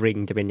เทนริง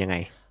จะเป็นยังไง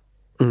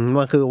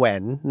มันคือแหว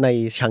นใน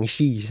ชัง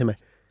ชี่ใช่ไหม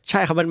ใช่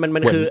ครับ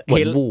มันคือ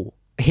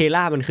เฮ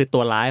ล่ามันคือตั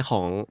วร้ายขอ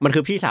งมันคื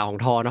อพี่สาวของ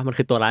ทอเนาะมัน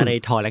คือตัวร้ายใน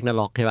ทอแร็กนา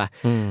ร็อกใช่ป่ะ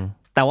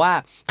แต่ว่า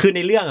คือใน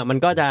เรื่องมัน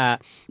ก็จะ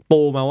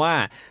ปูมาว่า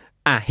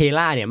เฮ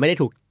ล่าเนี่ยไม่ได้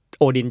ถูก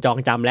โอดินจอง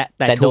จำและแ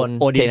ต่โดน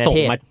โอดินส่ง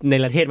มาใน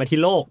ประเทศมาที่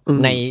โลก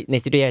ใน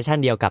ซิทูเอชั่น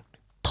เดียวกับ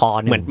ทอ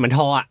เหมือนท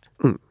ออ่ะ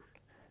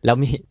แล้ว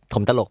มีผ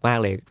มตลกมาก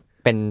เลย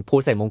เป็นผู้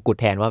ใส่มงกุฎ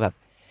แทนว่าแบบ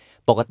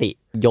ปกติ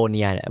โยเ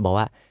นียเนี่ยบอก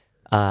ว่า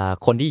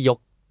คนที่ยก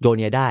โยเ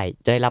นียได้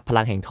จะได้รับพ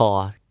ลังแห่งทอ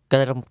ก็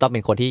ต้องเป็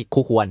นคนที่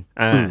คู่ควร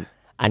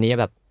อันนี้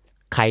แบบ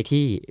ใคร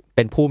ที่เ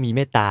ป็นผู้มีเม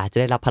ตตาจะ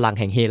ได้รับพลัง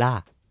แห่งเฮล่า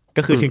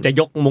ก็คือถึงจะ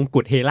ยกมง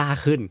กุฎเฮล่า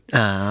ขึ้น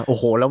โอ้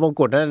โหแล้วมง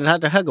กุฎนั้น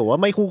ถ้าเกิดว่า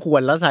ไม่คู่คว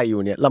รแล้วใส่อ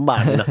ยู่เนี่ยลำบา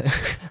กเลยนะ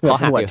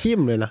หัวทิ่ม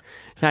เลยนะ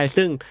ใช่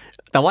ซึ่ง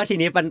แต่ว่าที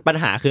นี้ปัญ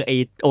หาคือไอ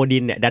โอดิ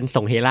นเนี่ยดัน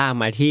ส่งเฮล่า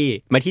มา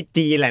ที่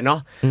จีนแหละเนาะ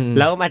แ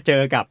ล้วมาเจ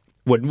อกับ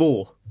หวนวู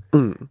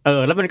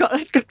แล้วมัน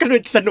ก็ดู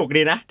สนุก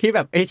ดีนะที่แบ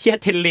บเอเชีย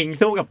เทนลิง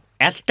สู้กับ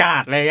แอสกา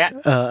ร์ดอะไรเงี้ย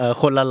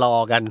คนละรอ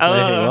กัน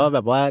ถือว่าแบ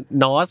บว่า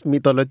นอร์สมิ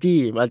โทโลจี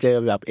มาเจอ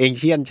แบบเอ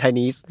เชียนไช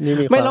นีสนี่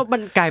มีไม่แล้วมั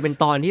นกลายเป็น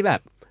ตอนที่แบ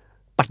บ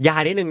ปรัชญา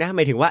นิดนึงนะห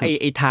มายถึงว่า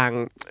ไอทาง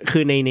คื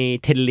อใน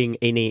เทนลิง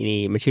ใน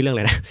มันชื่อเรื่องอะ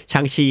ไรนะ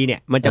ชังชีเนี่ย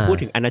มันจะพูด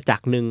ถึงอาณาจัก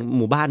รนึงห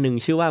มู่บ้านนึง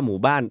ชื่อว่าหมู่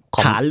บ้าน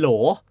ถาโหล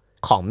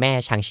ของแม่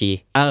ชังชี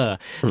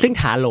ซึ่ง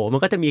ถาโหลมั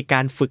นก็จะมีก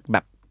ารฝึกแบ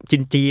บ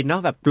จีนๆเนา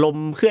ะแบบลม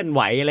เคลื่อนไห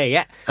วอะไรอย่างเ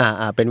งี้ย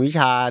เป็นวิช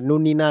านู่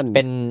นนี่นั่นเ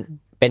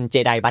ป็นเจ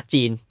ไดบัต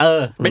จีน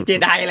เป็นเจ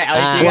ไดแหละเอา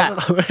จริง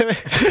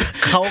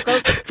ๆเขาก็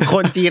ค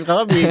นจีนเขา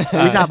ก็มี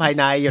วิชาภาย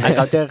ในอยู่ใน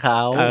cultureเขา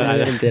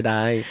เป็นเจได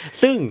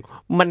ซึ่ง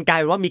มันกลาย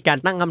เป็นว่ามีการ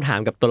ตั้งคำถาม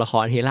กับตัวละค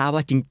รเฮล่าว่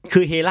าจริงคื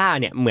อเฮล่า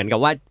เนี่ยเหมือนกับ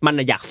ว่ามัน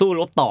อยากสู้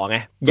รบต่อไง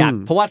อยาก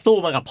เพราะว่าสู้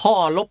มากับพ่อ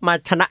รบมา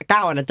ชนะ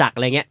9อาณาจักรอ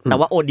ะไรเงี้ยแต่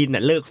ว่าโอดินน่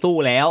ะเลิกสู้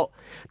แล้ว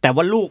แต่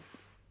ว่าลูก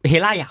เฮ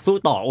ล่าอยากสู้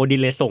ต่อโอดิ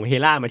นเลยส่งเฮ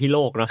ล่ามาที่โล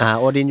กเนาะ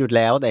โอดินหยุดแ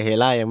ล้วแต่เฮ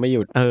ล่ายังไม่ห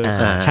ยุด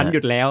ฉันหยุ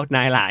ดแล้วน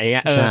ายหลายเ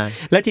งี้ย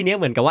แล้วทีเนี้ย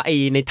เหมือนกับว่าไอ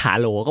ในถา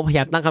โหลก็พยาย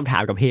ามตั้งคำถา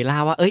มกับเฮล่า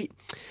ว่า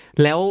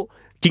แล้ว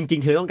จริง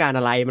ๆเธอต้องการ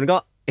อะไรมันก็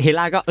เฮ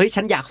ล่าก็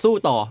ฉันอยากสู้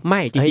ต่อไ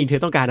ม่จริงๆเธอ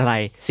ต้องการอะไร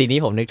ซีนนี้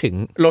ผมนึกถึง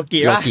โลกิ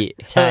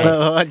ใช่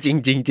จ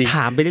ริงถ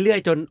ามไปเรื่อย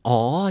ๆจน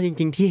จ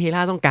ริงๆที่เฮล่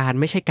าต้องการ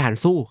ไม่ใช่การ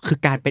สู้คือ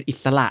การเป็นอิ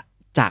สระ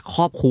จากค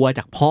รอบครัวจ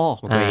ากพ่อข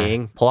องตัวเอง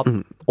เพราะว่า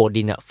โอ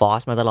ดินฟอร์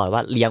สมาตลอดว่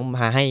าเลี้ยงม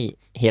าให้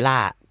เฮล่า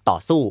ต่อ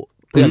สู้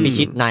เพื่อพิ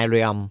ชิตนายเ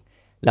รียม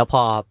แล้วพ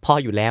อพ่อ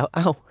อยู่แล้ว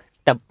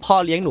แต่พ่อ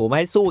เลี้ยงหนูไม่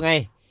ให้สู้ไง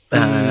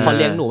พอเ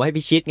ลี้ยงหนูไม่ให้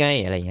พิชิตไง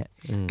อะไรเงี้ย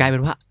กลายเ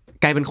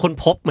ป็นคน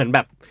พบเหมือนแบ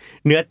บ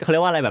เนื้อเขาเรี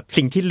ยกว่าอะไรแบบ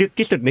สิ่งที่ลึก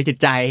ที่สุดในจิต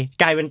ใจ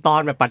กลายเป็นตอ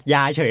นแบบปรัชญ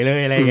าเฉยเล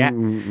ยอะไรเงี้ย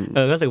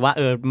ก็รู้สึกว่า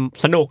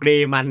สนุกดี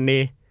มันดี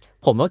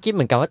ผมก็คิดเห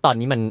มือนกันว่าตอน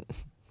นี้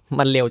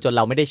มันเร็วจนเ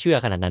ราไม่ได้เชื่อ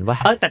ขนาดนั้นว่า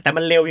แต่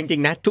มันเร็วจริ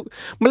งๆนะทุก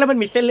แล้วมัน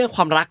มีเส้นเรื่องค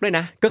วามรักด้วยน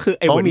ะก็คือ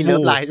ไอ้หว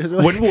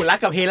นบูรัก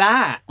กับเฮล่า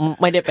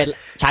ไม่ได้เป็น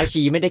ชาย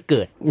ชีไม่ได้เ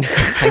กิด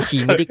ชายชี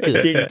ไม่ได้เกิด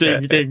จ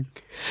ริง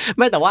ๆไ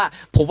ม่แต่ว่า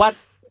ผมว่า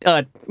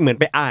เหมือน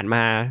ไปอ่านม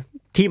า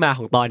ที่มาข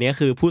องตอนนี้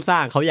คือผู้สร้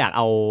างเขาอยากเ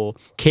อา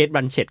เคท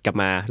บันเชตกลับ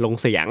มาลง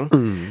เสียง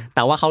แ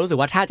ต่ว่าเขารู้สึก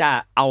ว่าถ้าจะ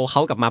เอาเข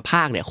ากลับมาพ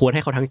ากย์เนี่ยควรใ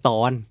ห้เขาทั้งต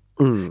อน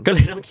ก็เล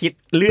ยต้องคิด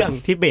เรื่อง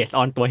ที่เบสอ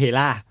อนตัวเฮ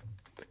ล่า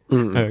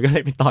ก็เล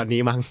ยเป็นตอน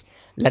นี้มั้ง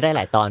และได้ห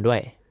ลายตอนด้วย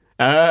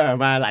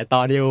มาหลายต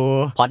อนอยู่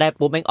พอได้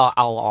ปุ๊บแม่งเ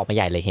อาออกมาใ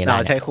หญ่เลยเฮล่า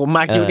ใช่คุ้มม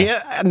ากคิวนี้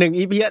1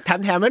 EP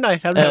แถมไว้หน่อย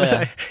แถมไว้ห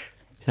น่อย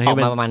ออก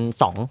มาประมาณ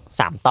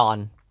 2-3 ตอน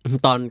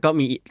ก็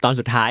มีตอน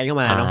สุดท้ายเข้า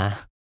มาเนาะ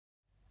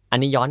อัน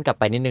นี้ย้อนกลับ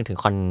ไปนิดนึงถึง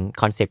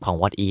คอนเซปต์ของ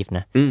What If น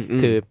ะ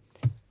คือ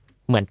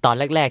เหมือนตอน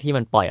แรกๆที่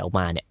มันปล่อยออกม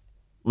าเนี่ย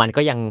มัน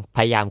ก็ยังพ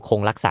ยายามคง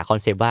รักษาคอน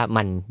เซปต์ว่า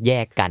มันแย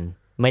กกัน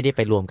ไม่ได้ไป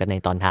รวมกันใน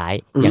ตอนท้าย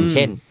อย่างเ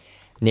ช่น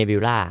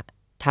Nebula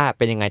ถ้าเ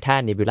ป็นยังไงถ้า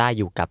Nebula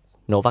อยู่กับ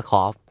Nova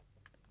Corps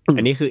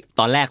อันนี้คือ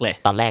ตอนแรกเลย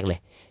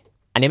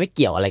อันนี้ไม่เ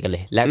กี่ยวอะไรกันเล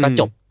ยแล้วก็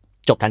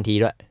จบทันที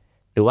ด้วย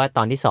หรือว่าต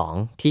อนที่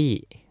2ที่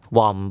ว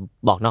อร์ม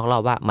บอกนอกรอ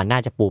บว่ามันน่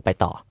าจะปูไป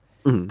ต่อ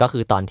ก็คื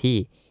อตอนที่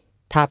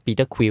ถ้าปีเ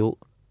ตอร์ควิล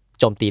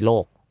โจมตีโล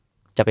ก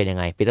จะเป็นยัง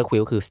ไงปีเตอร์ควิ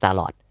ลคือ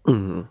Star-Lord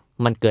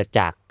มันเกิด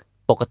จาก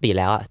ปกติ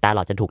แล้ว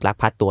Star-Lord จะถูกลัก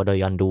พาตัวโดย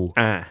ยอนดู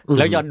แ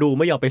ล้วยอนดู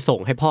ไม่ยอมไปส่ง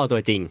ให้พ่อตั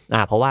วจริง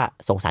เพราะว่า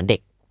สงสารเด็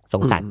กส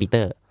งสารปีเต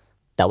อร์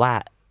แต่ว่า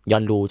ยอ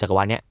นดูจักรว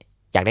าลเนี้ย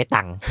อยากได้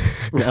ตังค์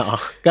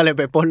ก็เลยไ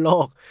ปปล้นโล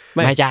กไ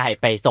ม่ใช่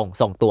ไป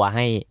ส่งตัวใ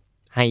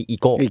ห้อี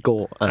โก้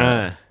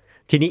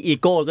ทีนี้อี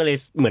โก้ก็เลย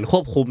เหมือนค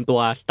วบคุมตัว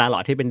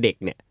Star-Lord ที่เป็นเด็ก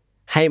เนี่ย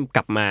ให้ก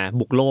ลับมา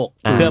บุกโลก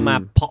เพื่อมา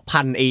เพาะ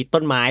พันธุ์ไอ้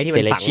ต้นไม้ที่มั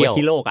นฝังไว้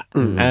ที่โลก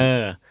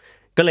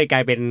ก็เลยกล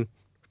ายเป็น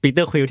ปีเต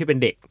อร์ควิลที่เป็น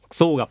เด็ก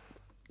สู้กับ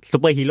ซู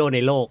เปอร์ฮีโร่ใน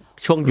โลก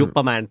ช่วงยุคป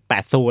ระมาณ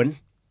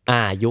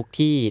80ยุค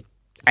ที่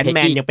แอนด์แม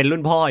นยังเป็นรุ่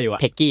นพ่ออยู่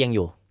เพกกี้ยังอ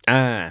ยู่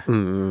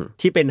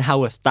ที่เป็นฮาวเ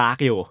วิร์ดสตาร์ก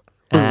อยู่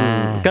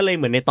ก็เลยเ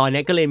หมือนในตอน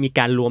นี้ก็เลยมี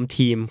การรวม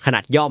ทีมขนา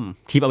ดย่อม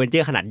ทีมอเวนเจอ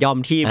ร์ขนาดย่อม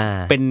ที่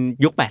เป็น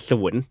ยุค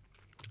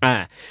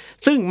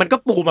80ซึ่งมันก็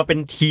ปูมาเป็น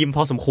ทีมพ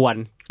อสมควร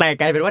แต่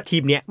กลายเป็นว่าที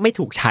มเนี้ยไม่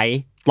ถูกใช้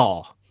ต่อ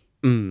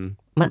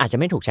มันอาจจะ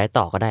ไม่ถูกใช้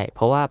ต่อก็ได้เพ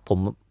ราะว่า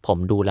ผม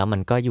ดูแล้วมั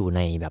นก็อยู่ใ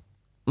นแบบ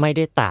ไม่ไ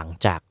ด้ต่าง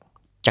จาก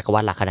จักรวา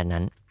ลหลักขนาด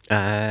นั้น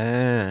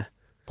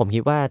ผมคิ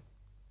ดว่า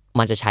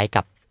มันจะใช้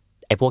กับ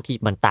ไอ้พวกที่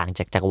มันต่างจ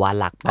ากจักรวาล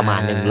หลักประมา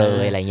ณนึงเล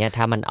ยอะไรเงี้ย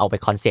ถ้ามันเอาไป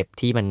คอนเซปต์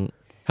ที่มัน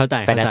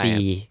แฟนตาซี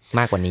ม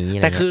ากกว่านี้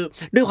แต่คือ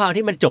ด้วยความ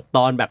ที่มันจบต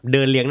อนแบบเ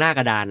ดินเรียงหน้าก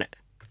ระดานอะ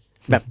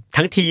แบบ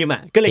ทั้งทีม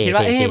ก็เลยคิด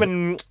ว่า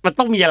มัน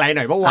ต้องมีอะไรห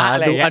น่อยป่าววะอะ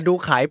ไรเงี้ยดู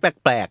ขายแ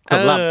ปลกๆส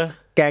ำหรับ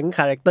แก๊งค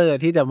าแรคเตอร์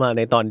ที่จะมาใ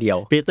นตอนเดียว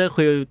ปีเตอร์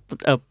คุย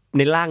ใ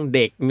นร่างเ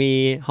ด็กมี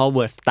ฮาวเ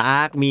วิร์ดสตา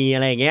ร์กมีอ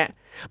ะไรอย่างเงี้ย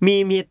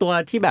มีตัว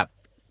ที่แบบ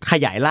ข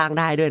ยายร่าง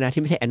ได้ด้วยนะ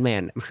ที่ไม่ใช่แอนด์แม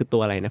นมันคือตั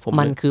วอะไรนะ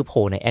มันคือโผ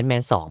ล่ในแอนด์แม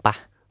น2ป่ะ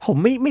ผม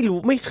ไม่รู้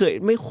ไม่เคย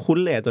ไม่คุ้น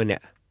เลยตัวเนี้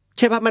ยใ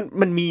ช่ป่ะ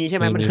มันมีใช่ไ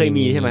หมมันเคย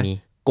มีใช่ไหม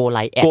โกไล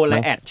แ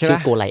อดชื่อ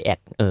โกไลแอด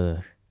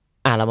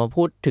เรามา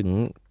พูดถึง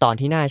ตอน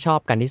ที่น่าชอบ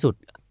กันที่สุด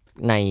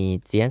ใน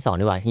ซีซั่น2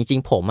ดีกว่าจริง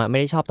ๆผมไม่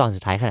ได้ชอบตอนสุ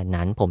ดท้ายขนาด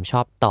นั้นผมช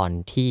อบตอน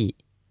ที่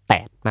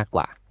8มากก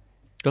ว่า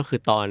ก็คือ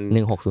ตอน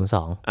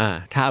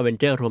1602ถ้าอเวน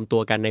เจอร์รวมตั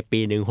วกันในปี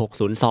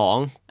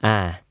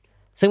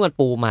1602ซึ่งมัน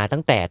ปูมาตั้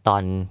งแต่ตอ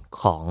น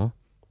ของ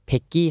เพ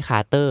กกี้คา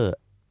ร์เตอร์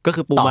ก็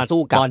คือปูมา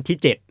ตอนที่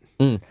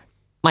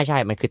ไม่ใช่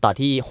มันคือตอน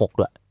ที่6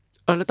ด้วย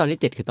แล้วตอนที่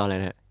7คือตอนอะไร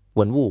นะเห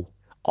วินวู่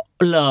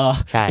เหรอ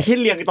ใช่ที่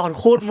เรียงตอน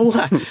โคตรมั่ว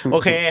โอ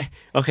เ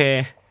ค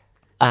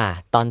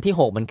ตอนที่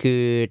6มันคื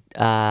อ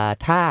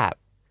ถ้า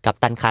กัป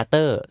ตันคาร์เต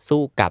อร์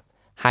สู้กับ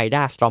ไฮด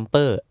าสตรอมเป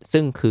อร์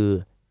ซึ่งคือ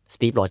ส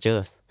ตีฟโรเจอ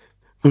ร์ส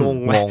ง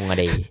งอะ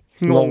ดิ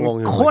งง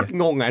โคตร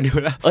งงดู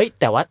แล้ว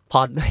แต่ว่าพอ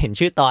เห็น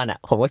ชื่อตอน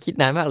ผมก็คิด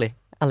นานมากเลย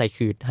อะไร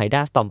คือไฮด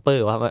าสตรอมเปอ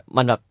ร์ว่า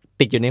มันแบบ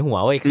ติดอยู่ในหัว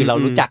เว้ยคือเรา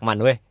รู้จักมัน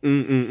เว้ย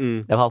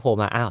แต่พอโผล่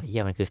มาเหี้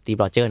ยมันคือสตีฟ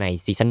โรเจอร์ใน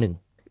ซีซั่น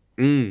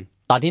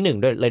1ตอนที่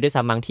1ด้วย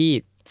ซ้ำมั้งที่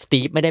สตี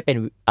ฟไม่ได้เป็น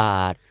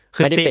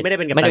ไม่ได้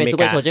เป็นซู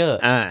เปอร์โซลเจอร์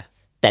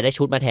แต่ได้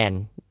ชุดมาแทน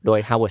โดย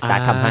ฮาวเวิร์ดสตา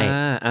ร์ทำให้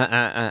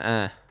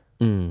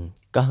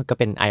ก็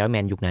เป็นไอรอนแม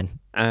นยุคนั้น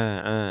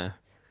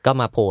ก็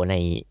มาโผล่ใน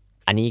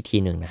อันนี้อีกที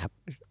หนึ่งนะครับ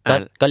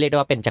ก็เรียกได้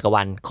ว่าเป็นจักรว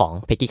าลของ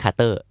เพกกี้คาร์เ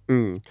ตอร์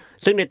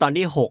ซึ่งในตอน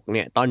ที่6เ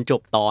นี่ยตอนจ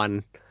บตอน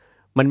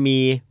มันมี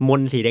ม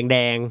นสีแด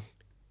ง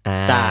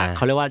ๆจากเข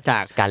าเรียกว่าจา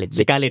ก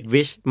Scarlet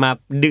Witch มา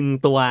ดึง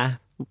ตัว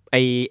ไอ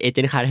เอเจ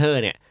นต์คาร์เตอ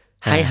ร์เนี่ย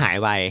ให้หาย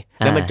ไป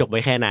แล้วมันจบไว้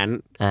แค่นั้น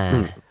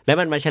แล้ว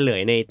มันมาเฉล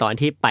ยในตอน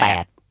ที่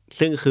8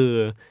ซึ่งคือ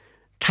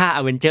ถ้า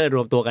อเวนเจอร์ร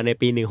วมตัวกันใน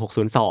ปี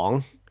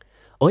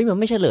1602มัน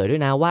ไม่เฉลยด้ว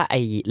ยนะว่าไ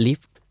อ้ลิฟ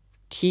ต์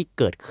ที่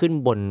เกิดขึ้น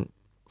บน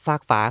ฟา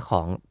กฟ้าขอ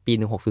งปี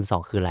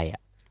1602คืออะไร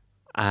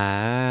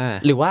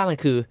หรือว่ามัน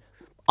คือ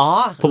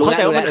ผมเข้าใ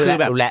จว่ามันคือ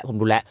แบบผม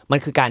รู้แล้วมัน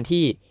คือการ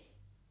ที่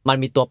มัน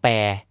มีตัวแปร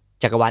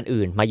จักรวาล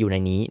อื่นมาอยู่ใน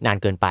นี้นาน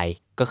เกินไป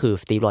ก็คือ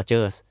สตีฟโรเจอ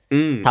ร์ส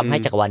ทำให้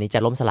จักรวาลนี้จ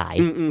ะล่มสลาย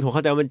ผมเข้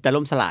าใจว่ามันจะ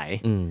ล่มสลาย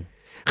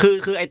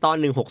คือไอตอน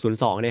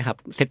1602เนี่ยครับ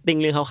เซตติ้ง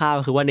เรื่องคร่าว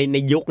ๆคือว่าใน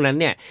ยุคนั้น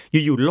เนี่ย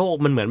อยู่ๆโลก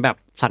มันเหมือนแบบ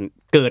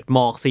เกิดหม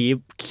อกสี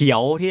เขีย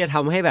วที่จะท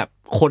ำให้แบบ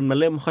คนมัน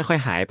เริ่มค่อย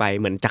ๆหายไป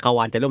เหมือนจักรว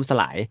าลจะล่มส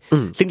ลาย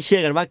ซึ่งเชื่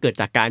อกันว่าเกิด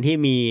จากการที่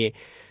มี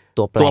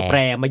ตัวแปร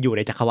มาอยู่ใ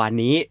นจักรวาล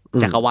นี้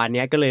จักรวาล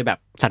นี้ก็เลยแบบ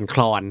สั่นค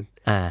ลอน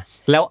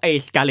แล้วไอ้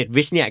Scarlet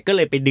Witch เนี่ยก็เ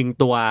ลยไปดึง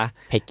ตัว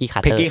Peggy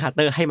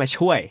Carter ให้มา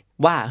ช่วย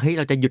ว่าเฮ้ยเ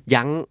ราจะหยุด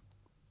ยั้ง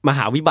มห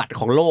าวิบัติ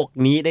ของโลก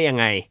นี้ได้ยัง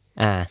ไง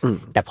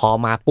แต่พอ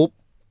มาปุ๊บ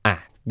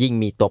ยิ่ง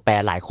มีตัวแปร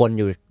หลายคน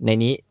อยู่ใน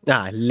นี้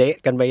เละ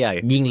กันไปใหญ่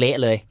ยิ่งเละ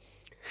เลย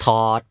ทอ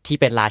ที่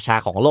เป็นราชา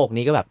ของโลก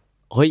นี้ก็แบบ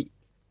เฮ้ย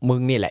มึ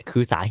งนี่แหละคื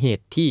อสาเห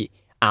ตุที่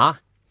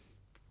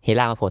เฮ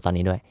ล่ามาโผล่ตอน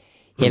นี้ด้วย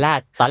เฮล่า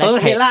ตอนแรก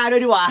เฮล่าด้ว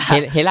ยดีกว่า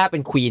เฮล่าเป็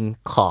นควีน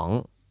ของ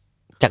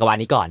จักรวาล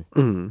นี้ก่อน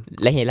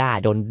และเฮล่า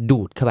โดน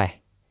ดูดเข้าไป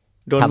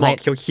โดนหมอก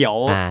เขียว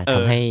ๆท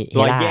ำให้เฮ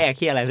ล่ารอยแยก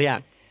ที่อะไรสักอย่า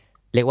ง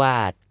เรียกว่า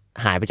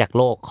หายไปจาก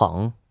โลกของ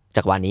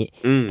จักรวาลนี้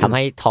ทำใ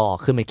ห้ทอ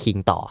ขึ้นเป็นคิง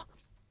ต่อ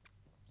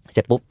เส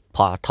ร็จปุ๊บพ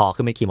อทอ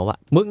ขึ้นเป็นคิงบอกว่า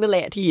มึงนั่นแห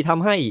ละที่ท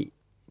ำให้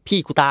พี่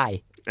กูตาย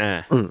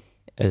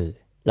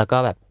แล้วก็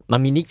แบบมั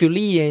นมีนิกฟิล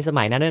ลี่ในส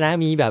มัยนั้นด้วยนะ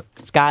มีแบบ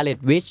สกาเลต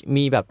วิช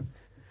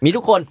มี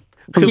ทุกคน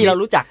ที่เรา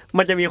รู้จัก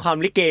มันจะมีความ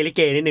ลิเก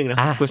นิดนึงนะ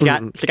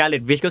สกาเล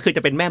ตวิชก็คือจ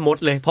ะเป็นแม่มด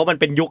เลยเพราะมัน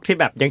เป็นยุคที่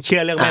แบบยังเชื่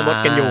อเรื่องแม่มด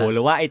กันอยู่ห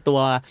รือว่าไอตัว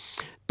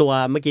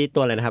เมื่อกี้ตั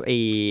วอะไรนะครับไอ้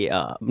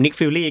นิก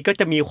ฟิลลี่ก็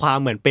จะมีความ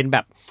เหมือนเป็นแบ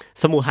บ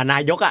สมุหานา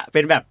ยกอ่ะเ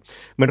ป็นแบบ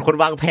เหมือนคน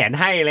วางแผน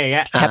ให้อะไรอย่างเ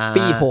งี้ยแฮป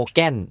ปี้โฮแก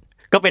น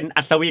ก็เป็น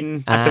อัศวิน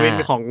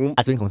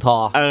ของทอ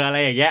อะไร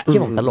อย่างเงี้ย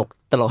ที่ผมตลก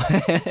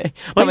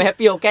ทำไมแฮป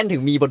ปี้โฮแกนถึ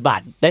งมีบทบา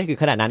ทได้คือ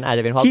ขนาดนั้นอาจจ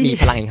ะเป็นเพราะมี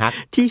พลังแห่งฮัก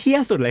ที่เหี้ย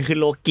สุดเลยคือ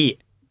โลกิ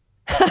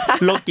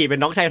เป็น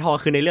น้องชายทอ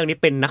คือในเรื่องนี้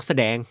เป็นนักแส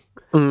ดง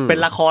เป็น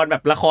ละครแบ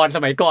บละครส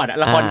มัยก่อนอะ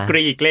ละครก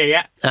รีกอะไรอย่างเ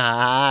งี้ย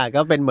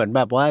ก็เป็นเหมือนแ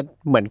บบว่า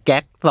เหมือนแก๊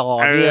กซอ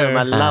เนี่ย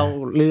มันเล่า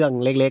เรื่อง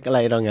เล็กๆอะไร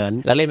ตรงนั้น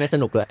แล้วเล่นไม่ส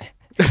นุกด้วย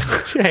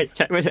ใ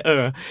ช่ไม่ใช่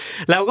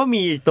แล้วก็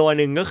มีตัว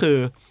นึงก็คือ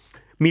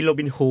มีโร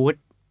บินฮูด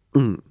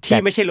ที่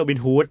ไม่ใช่โรบิน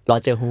ฮูดโร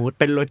เจอร์ฮูด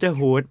เป็นโรเจอร์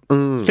ฮูด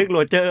ซึ่งโร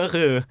เจอร์ก็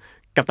คือ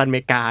กัปตันอเม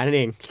ริกานั่นเ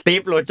องสตี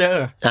ฟโรเจอ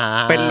ร์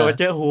เป็นโรเ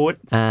จอร์ฮูด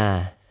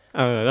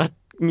ก็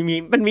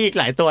มันมีอีก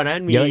หลายตัวนะ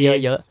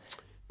เยอะ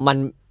มัน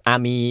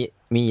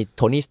มีโ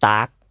ทนี่สตา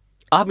ร์ค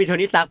มีโท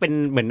นี่สตาร์คเป็น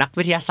เหมือนนัก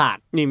วิทยาศาสต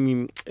ร์นี่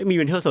มี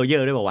วินเทอร์โซลเยอ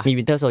ร์ด้วยบอกว่ามี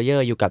วินเทอร์โซลเยอ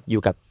ร์อยู่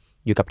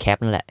กับแคป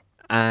นั่นแหละ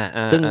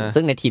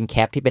ซึ่งในทีมแค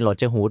ปที่เป็นโรเ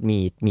จอร์ฮูด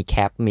มีแค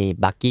ปมี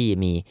บักกี้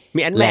มี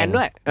แอนแมน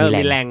ด้วย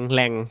มีแร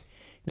ง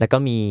แล้วก็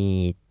มี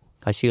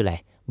เขาชื่ออะไร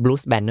บรู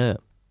ซแบนเนอร์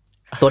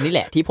ตัวนี้แห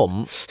ละที่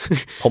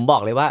ผมบอ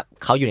กเลยว่า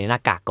เขาอยู่ในหน้า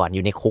กากก่อนอ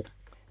ยู่ในคุก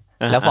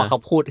แล้วพอเขา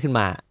พูดขึ้น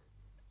มา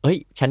เฮ้ย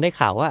ฉันได้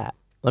ข่าวว่า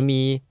มันมี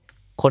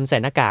คนใส่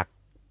หน้ากาก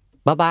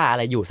บ้าๆอะ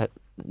ไรอยู่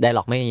ได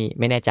ร็อกไ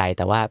ม่แน่ใจแ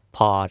ต่ว่าพ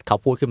อเขา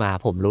พูดขึ้นมา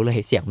ผมรู้เลย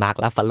เสียงมาร์ค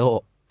ลาฟาโล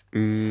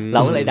เร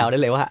าก็เลยเดาได้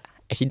เลยว่า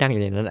ไอ้ที่นั่งอ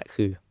ยู่ในนั้นแหละ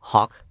คือฮ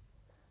อค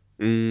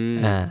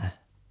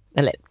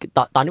นั่นแหละ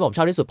ตอนที่ผมช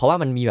อบที่สุดเพราะว่า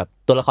มันมีแบบ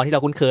ตัวละครที่เร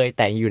าคุ้นเคยแ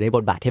ต่อยู่ในบ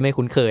ทบาทที่ไม่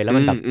คุ้นเคยแล้ว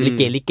มันแบบลิ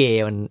เก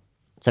มัน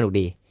สนุก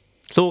ดี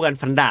สู้กัน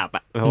ฟันดาบอ่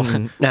ะ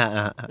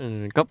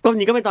ก็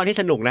นี้ก็เป็นตอนที่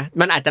สนุกนะ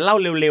มันอาจจะเล่า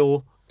เร็ว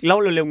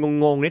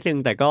งงๆนิดนึง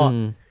แต่ก็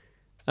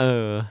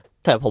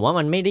แต่ผมว่า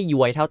มันไม่ได้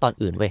ย้วยเท่าตอน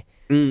อื่นเว้ย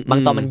บาง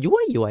ตอนมันย้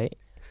วย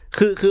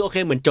คือโอเค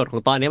เหมือนโจทย์ขอ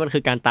งตอนนี้มันคื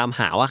อการตามห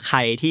าว่าใคร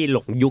ที่หล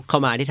งยุคเข้า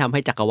มาที่ทำให้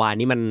จักรวาล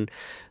นี้มัน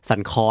สั่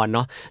นคลอนเน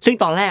าะซึ่ง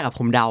ตอนแรกผ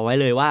มเดาไว้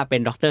เลยว่าเป็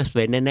นด็อกเตอร์สเว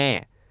นแน่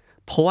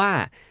ๆเพราะว่า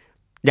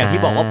อย่างที่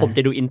บอกว่าผมจ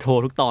ะดูอินโทร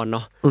ทุกตอนเน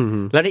าะ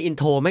แล้วในอิน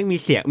โทรแม่งมี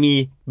เสียงมี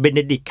เบเน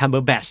ดิกต์คัมเบอ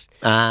ร์แบช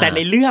แต่ใน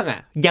เรื่อง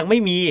ยังไม่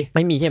มี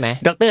ใช่ไหม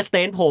ด็อกเตอร์สเต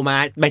นโผล่มา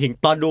หมายถึง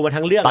ตอนดูมา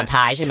ทั้งเรื่องตอน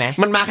ท้ายใช่ไหม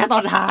มันมาแค่ตอ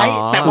นท้าย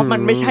แต่ว่ามั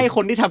นไม่ใช่ค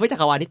นที่ทำให้จั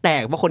กรวาลนี้แต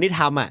กเพราะคนที่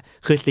ท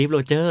ำคือสตีฟโร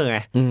เจอร์ไง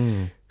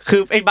คื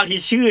อไอ้บางที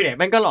ชื่อเนี่ยแ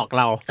ม่งก็หลอก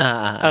เรา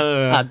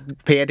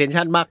pay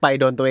attention มากไป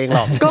โดนตัวเองหล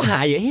อกก็หา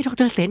อยู่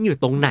ดร.เซนอยู่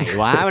ตรงไหน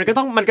วะมันก็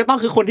ต้อง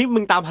คือคนที่มึ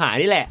งตามหา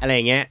นี่แหละอะไร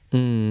เงี้ย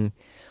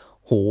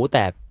โหแ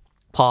ต่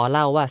พอเ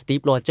ล่าว่าสตี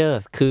ฟโรเจอร์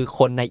คือค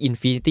นใน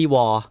Infinity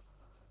War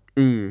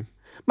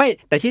ไม่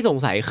แต่ที่สง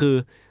สัยคือ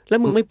แล้ว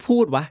มึงไม่พู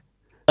ดวะ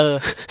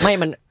ไม่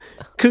มัน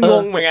คือง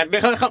งเหมือนกัน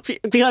พี่เ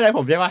ข้าใจ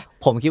ผมใช่ปะ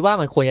ผมคิดว่า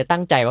มันควรจะตั้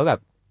งใจว่าแบบ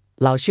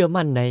เราเชื่อ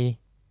มั่นใน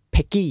เ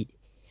พ็กกี้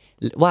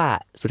ว่า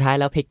สุดท้าย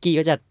แล้วเพ็กกี้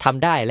ก็จะท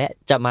ำได้และ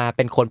จะมาเ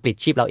ป็นคนปลิด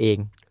ชีพเราเอง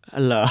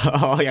เหรอ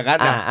อย่างนั้น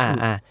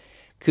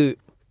คือ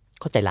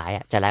เข้าใจร้าย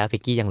กับเพ็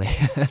กกี้จังเลย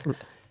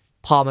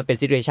พอมันเป็น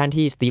ซิทูเอชัน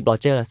ที่สตีฟโร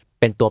เจอร์ส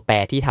เป็นตัวแปร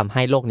ที่ทำใ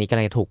ห้โลกนี้กำ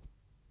ลังถูก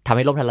ทำใ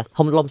ห้ล่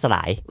มสล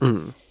าย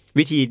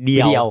วิธีเ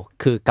ดียว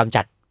คือกำ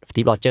จัดส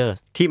ตีฟโรเจอร์ส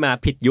ที่มา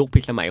ผิดยุคผิ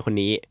ดสมัยคน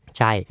นี้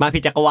ใช่มาผิ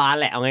ดจักรวาล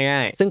แหละเอาง่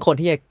ายๆซึ่งคน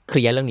ที่จะเค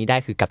ลียร์เรื่องนี้ได้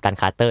คือกัปตัน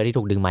คาร์เตอร์ที่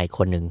ถูกดึงมาอีก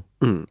คนนึง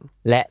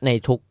และใน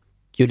ทุก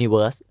ยูนิเว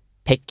อร์ส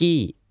เพ็กกี้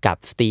กับ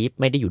สตีฟ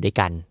ไม่ได้อยู่ด้วย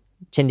กัน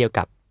เช่นเดียว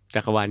กับ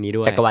จักรวาลนี้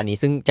ด้วยจักรวาลนี้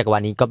ซึ่งจักรวา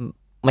ลนี้ก็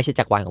ไม่ใช่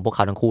จักรวาลของพวกเข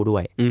าทั้งคู่ด้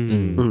วย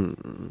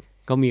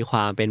ก็มีคว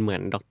ามเป็นเหมือ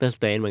นด็อกเตอร์ส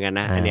เตรนจ์เหมือนกัน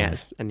นะอันเ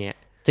นี้ย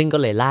ซึ่งก็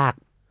เลยลาก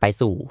ไป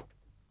สู่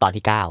ตอน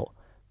ที่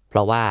9เพร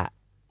าะว่า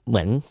เห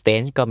มือนสเตรน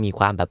จ์ก็มี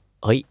ความแบบ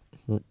เฮ้ย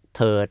เ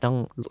ธอต้อง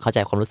เข้าใจ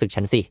ความรู้สึก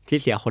ฉันสิที่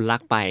เสียคนรั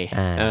กไป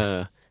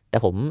แต่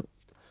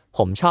ผ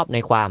มชอบใน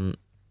ความ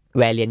แ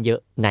วร์เลียนเยอะ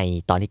ใน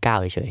ตอนที่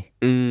9เฉย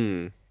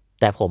ๆ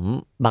แต่ผม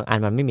บางอัน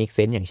มันไม่มีเซ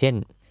นส์อย่างเช่น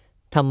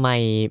ทำไม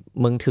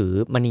มึงถือ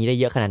มณีได้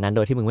เยอะขนาดนั้นโด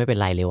ยที่มึงไม่เป็น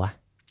ไรเลยวะ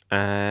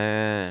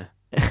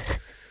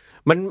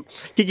มัน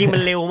จริงๆมั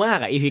นเร็วมาก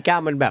อ่ะ EP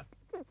 9มันแบบ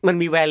มัน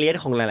มีแวริเอท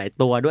ของหลาย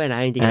ๆตัวด้วยนะ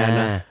จริงๆแล้ว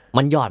นะ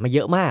มันหยอดมาเย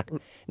อะมาก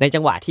ในจั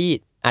งหวะที่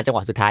จังหว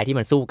ะสุดท้ายที่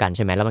มันสู้กันใ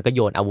ช่ไหมแล้วมันก็โ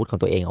ยนอาวุธของ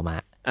ตัวเองออกมา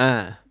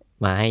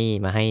มา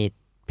ให้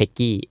เพ็ก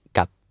กี้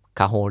กับ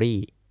คาโฮรี่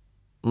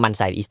มันใ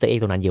ส่อีสเตอร์เอ็ก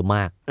ตรงนั้นเยอะม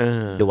าก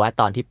หรือว่า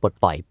ตอนที่ปลด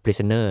ปล่อย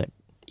prisoner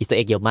อีสเตอร์เ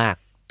อ็กเยอะมาก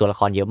ตัวละ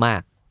ครเยอะมา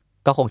ก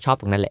ก็คงชอบ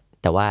ตรงนั้นแหละ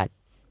แต่ว่า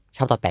ช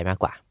อบตอน8มาก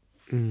กว่า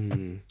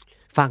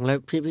ฟังแล้ว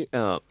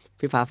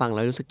พี่ฟ้าฟังแ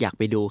ล้วรู้สึกอยาก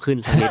ไปดูขึ้น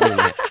สักนิดนึง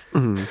เนี่ย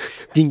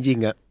จริง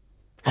ๆอ่ะ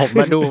ผม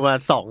มาดูมา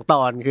2ต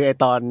อนคือไอ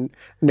ตอน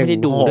1ไม่ได้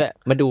ดูด้วย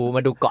มา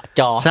ดูเกาะ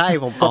จอใช่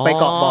ผมก็ไป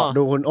เกาะบอก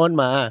ดูคุณอ้น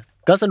มา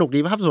ก็สนุกดี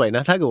ภาพสวยน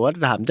ะถ้าเกิดว่า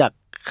ถามจาก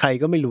ใคร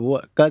ก็ไม่รู้อ่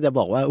ะก็จะบ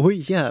อกว่าหุ้ย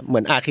เชี่ยเหมื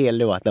อนอาร์เคน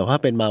เลยว่ะแต่ว่า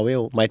เป็น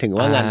Marvel หมายถึง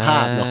ว่างานภา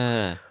พเนาะ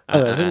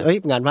ซึ่ง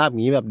งานภาพอย่า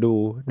งนี้แบบ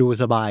ดู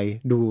สบาย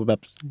ดูแบบ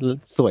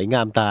สวยง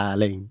ามตาอะ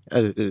ไรอย่าง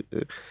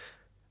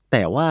แ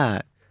ต่ว่า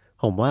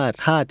ผมว่า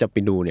ถ้าจะไป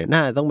ดูเนี่ยน่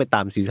าต้องไปต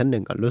ามซีซั่น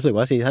1ก่อนรู้สึก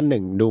ว่าซีซั่น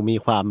1ดูมี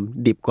ความ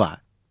ดิบกว่า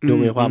ดู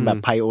มีความแบบ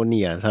ไพโอเ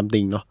นียร์ซัม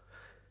ติงเนาะ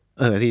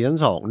ซีซั่น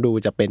2ดู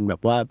จะเป็นแบ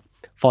บว่า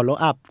follow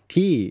up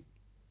ที่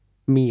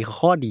มี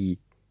ข้อดี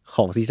ข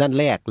องซีซั่น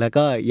แรกแล้ว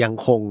ก็ยัง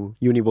คง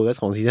ยูนิเวอร์ส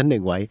ของซีซั่น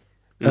1ไว้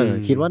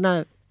คิดว่า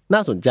น่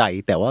าสนใจ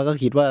แต่ว่าก็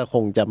คิดว่าค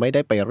งจะไม่ไ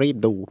ด้ไปรีบ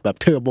ดูแบบ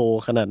เทอร์โบ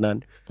ขนาดนั้น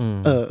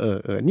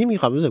นี่มี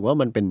ความรู้สึกว่า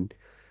มันเป็น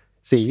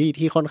ซีรีส์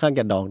ที่ค่อนข้าง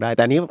จะดองได้แ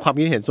ต่นี้ความ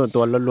คิดเห็นส่วนตั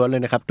วล้วนๆเล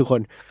ยนะครับทุกค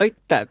น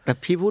แต่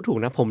พี่พูดถูก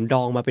นะผมด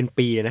องมาเป็น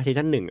ปีเลยนะซี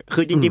ซั่น1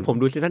คือจริงๆผม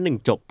ดูซีซั่น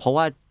1จบเพราะ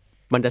ว่า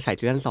มันจะฉาย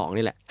ซีซั่น2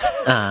นี่แหละ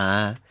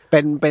เ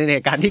ป็นเห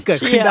ตุการณ์ที่เกิด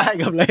ขึ้นได้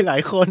กับหลา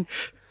ยๆคน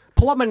เพ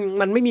ราะว่า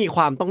มันไม่มีค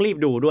วามต้องรีบ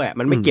ดูด้วย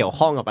มันไม่เกี่ยว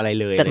ข้องกับอะไร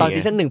เลยแต่ตอนซี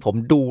ซั่น1ผม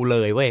ดูเล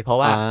ยเว้ยเพราะ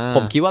ว่าผ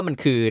มคิดว่ามัน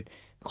คือ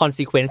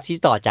consequence ที่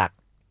ต่อจาก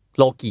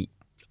โลกิ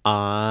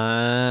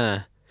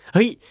เ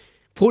ฮ้ย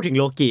พูดถึง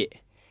โลกิ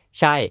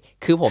ใช่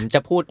คือผมจะ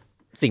พูด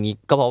สิ่งนี้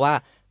ก็เพราะว่า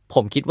ผ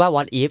มคิดว่า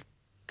what if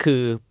คื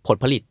อผล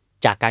ผลิต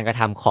จากการกระ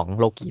ทำของ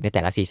โลกิในแ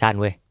ต่ละซีซั่น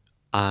เว้ย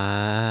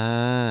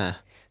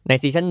ใน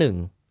ซีซั่น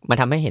1มัน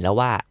ทำให้เห็นแล้ว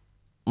ว่า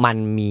มัน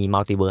มีมั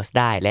ลติเวิร์ส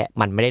ได้และ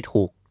มันไม่ได้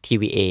ถูก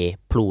TVA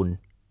พลูน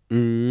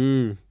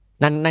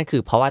นั่นคื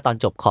อเพราะว่าตอน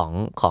จบข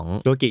อง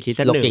โลกิซี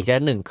ซั่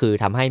น1คือ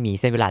ทำให้มี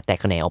เส้นเวลาแตก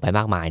แขนงออกไปม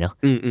ากมายเนาะ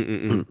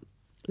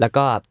แล้ว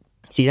ก็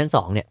ซีซั่น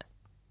2เนี่ย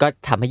ก็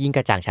ทำให้ยิ่งก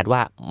ระจ่างชัดว่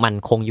ามัน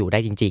คงอยู่ได้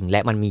จริงๆและ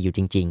มันมีอยู่จ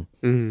ริง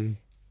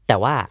ๆแต่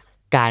ว่า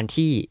การ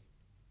ที่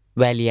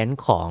แวรียนต์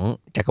ของ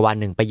จักรวาล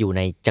หนึ่งไปอยู่ใ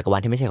นจักรวาล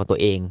ที่ไม่ใช่ของตัว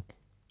เอง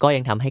ก็ยั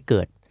งทำให้เ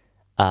กิด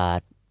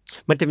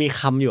มันจะมี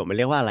คำอยู่มันเ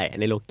รียกว่าอะไร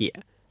ในโลกิ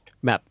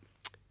แบบ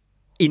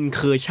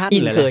incursion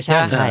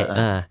ใช่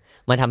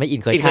มันทำให้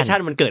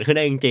incursion มันเกิดขึ้นไ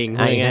ด้จริงๆ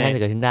ง่ายๆจ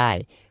ะเกิดขึ้นได้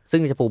ซึ่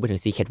งจะปูไปถึ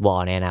ง Secret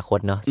War ในอนาคต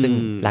เนาะซึ่ง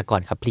ลาก่อ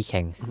นครับพลีแ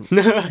ข่ง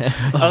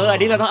อัน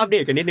นี้เราต้องอัปเด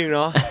ตกันนิดนึงเ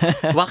นาะ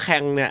ว่าแข่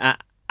งเนี่ย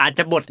อาจจ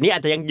ะบทนี้อา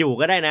จจะยังอยู่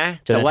ก็ได้นะ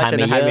แต่ว่าจน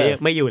ทาน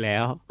ไม่อยู่แล้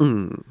ว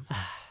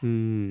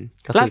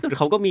ล่าสุดเ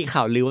ขาก็มีข่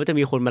าวลือว่าจะ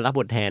มีคนมารับ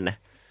บทแทนนะ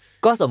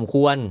ก็สมค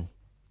วร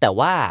แต่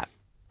ว่า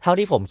เท่า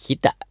ที่ผมคิด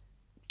อ่ะ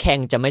แข่ง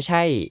จะไม่ใ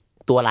ช่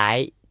ตัวร้าย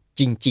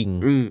จริง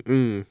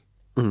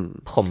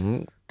ๆผม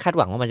คาดห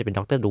วังว่ามันจะเป็น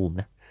ด็อกเตอร์ดูม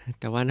นะ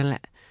แต่ว่านั่นแหล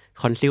ะ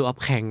คอนซิลออฟ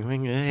แข่งไม่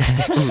เงย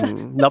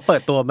แล้วเปิ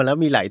ดตัวมาแล้ว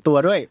มีหลายตัว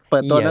ด้วยเปิ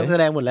ดตัวนักแส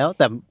ดงหมดแล้ว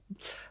แต่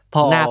พ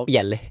อหน้าเปลี่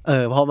ยนเลย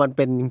พอมันเ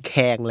ป็นแ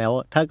ข่งแล้ว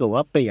ถ้าเกิดว่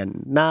าเปลี่ยน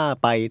หน้า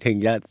ไปถึง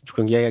จ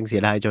ะยังเสี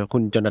ยดายคุ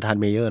ณโจนาธาน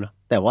เมเยอร์เนาะ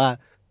แต่ว่า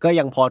ก็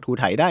ยังพอถู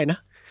ถ่ายได้นะ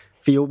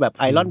ฟีลแบบ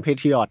ไอรอนเพ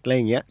ทริออตอะไรอ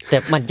ย่างเงี้ยแต่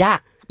มันยาก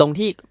ตรง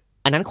ที่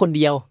อันนั้นคนเ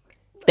ดียว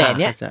แต่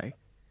เนี้ย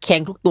แข่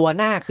งทุกตัว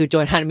หน้าคือโจ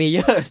นาธานเมเย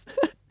อร์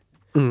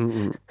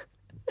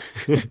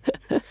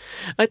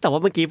แต่ว่า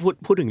เมื่อกี้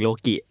พูดถึงโล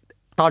กิ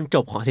ตอนจ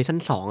บของซีซั่น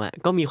2อ่ะ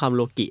ก็มีความโ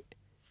ลกิ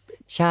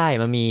ใช่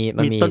มันมี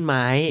ต้นไ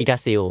ม้อีกา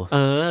ซิล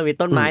มี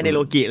ต้นไม้ในโล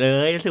กิเล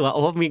ยรู้สึกว่า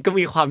ก็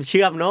มีความเ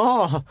ชื่อมเนาะ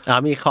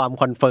มีความ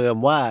คอนเฟิร์ม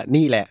ว่า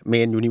นี่แหละเม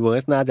นยูนิเวิร์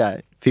สน่าจะ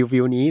ฟิ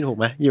ลนี้ถูก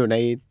ไหมอยู่ใน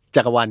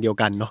จักรวาลเดียว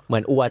กันเนาะเหมื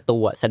อนอูอาตู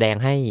แสดง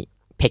ให้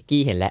เพ็ก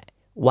กี้เห็นแล้ว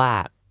ว่า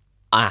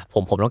ผ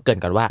มต้องเกริ่น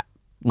ก่อนว่า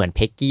เหมือนเ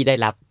พ็กกี้ได้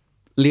รับ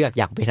เลือก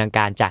อย่างเป็นทางก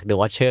ารจากเดอะ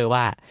วอชเชอร์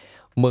ว่า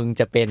มึง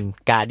จะเป็น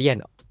Guardian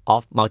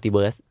of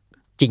Multiverse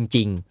จ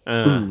ริง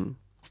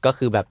ๆก็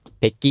คือแบบ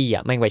เพ็กกี้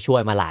แม่งไปช่ว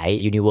ยมาหลาย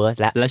ยูนิเวิร์ส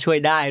แล้วช่วย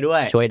ได้ด้ว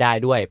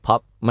ยเพราะ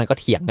มันก็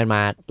เถียงกันม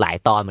าหลาย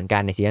ตอนเหมือนกั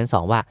นในซีซั่น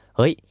2ว่าเ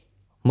ฮ้ย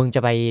มึงจะ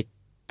ไป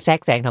แทรก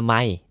แซงทำไม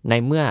ใน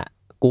เมื่อ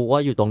กูก็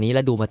อยู่ตรงนี้แ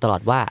ล้วดูมาตลอ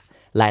ดว่า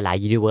หลาย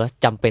ๆยูนิเวิร์ส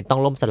จำเป็นต้อ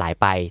งล่มสลาย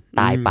ไป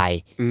ตายไป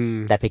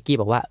แต่เพ็กกี้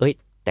บอกว่าเอ้ย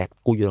แต่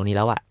กูอยู่ตรงนี้แ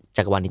ล้วอะ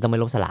จักรวาลนี้ต้องไม่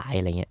ล่มสลาย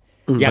อะไรเงี้ย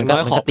อย่างน้อ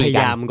ยขอพยา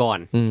ยามก่อน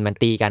มัน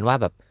ตีกันว่า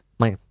แบบ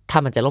มันถ้า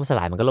มันจะล่มสล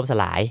ายมันก็ล่มส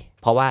ลาย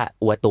เพราะว่า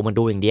อวดตัวมัน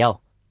ดูอย่างเดียว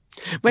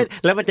ไม่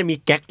แล้วมันจะมี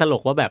แก๊กตล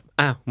กว่าแบบ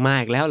มา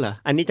อีกแล้วเหรอ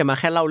อันนี้จะมา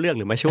แค่เล่าเรื่อง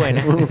หรือมาช่วยน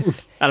ะ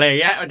อะไรอย่าง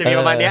เงี้ยมันจะมี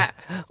ประมาณเนี้ย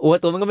อวด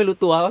ตัวมันก็ไม่รู้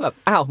ตัวว่าแบบ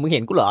มึงเห็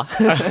นกูเหรอ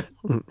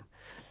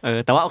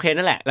แต่ว่าโอเค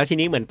นั่นแหละแล้วที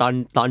นี้เหมือน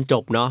ตอนจ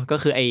บเนาะก็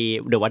คือไอ้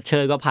เดอะวัตเชอ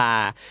ร์ก็พา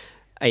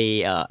เ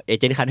อ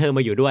เจนต์คันเทอร์ม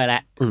าอยู่ด้วยแล้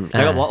ว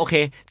ก็บอกว่าโอเค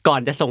ก่อน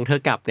จะส่งเธอ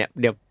กลับเนี่ย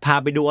เดี๋ยวพา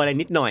ไปดูอะไร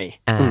นิดหน่อย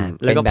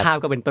แล้วก็ภาพ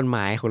ก็เป็นต้นไ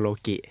ม้ของโล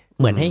กิ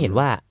เหมือนให้เห็น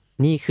ว่า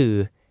นี่คือ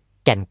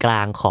แก่นกล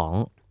างของ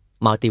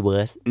มัลติเวิ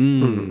ร์ส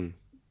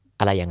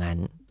อะไรอย่างนั้น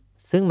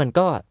ซึ่งมัน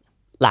ก็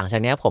หลังจา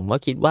กนี้ผมก็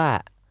คิดว่า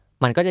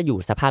มันก็จะอยู่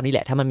สภาพนี้แห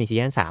ละถ้ามันมีซี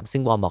ซั่น3ซึ่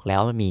งวอร์มบอกแล้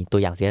วมันมีตัว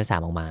อย่างซีซั่น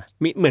3ออกมา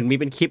เหมือนมี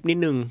เป็นคลิปนิด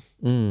นึง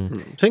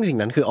ซึ่งสิ่ง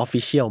นั้นคือออฟ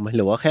ฟิเชียลมั้ยห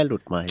รือว่าแค่หลุ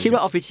ดมาคิดว่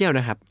าออฟฟิเชียล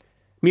นะครับ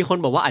มีคน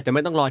บอกว่าอาจจะไ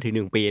ม่ต้องรอถึง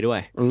1ปีด้วย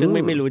ซึ่ง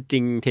ไม่รู้จริ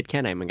งเท็จแค่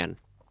ไหนเหมือนกัน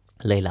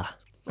เลยเหรอ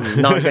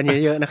นอนกัน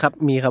เยอะๆนะครับ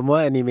มีคำว่า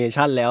แอนิเม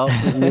ชันแล้ว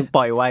ป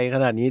ล่อยไวข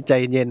นาดนี้ใจ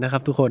เย็นนะครั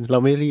บทุกคนเรา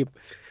ไม่รีบ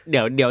เ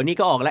ดี๋ยวนี่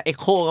ก็ออกแล้ว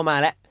Echo ก็มา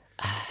แล้ว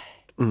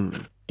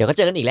เดี๋ยวก็เ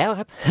จอกันอีกแล้ว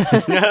ครับ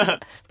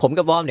ผม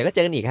กับบอมเดี๋ยวก็เจ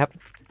อกันอีกครับ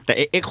แต่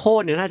Echo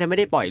เนี่ยน่าจะไม่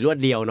ได้ปล่อยรวด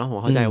เดียวเนาะผม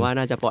เข้าใจว่า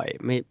น่าจะปล่อย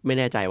ไม่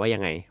แน่ใจว่ายั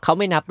งไงเขา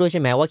ไม่นับด้วยใช่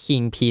ไหมว่า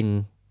Kingpin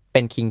เป็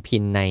น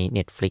Kingpin ใน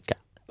Netflix อ่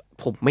ะ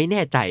ผมไม่แ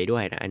น่ใจด้ว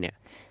ยนะอันเนี้ย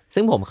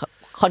ซึ่งผม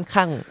ค่อน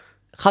ข้าง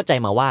เข้าใจ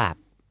มาว่า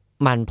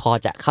มันพอ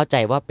จะเข้าใจ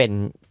ว่าเป็น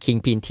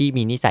Kingpin ที่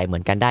มีนิสัยเหมื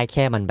อนกันได้แ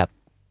ค่มันแบบ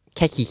แ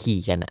ค่ขี่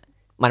ๆกันอ่ะ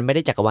มันไม่ไ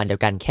ด้จักรวาลเดีย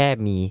วกันแค่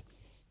มี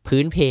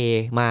พื้นเพ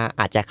มา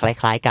อาจจะค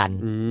ล้ายๆกัน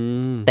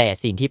แต่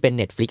สิ่งที่เป็น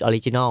Netflix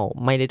Original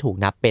ไม่ได้ถูก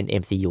นับเป็น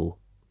MCU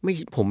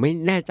ผมไม่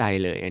แน่ใจ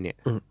เลยอันเนี้ย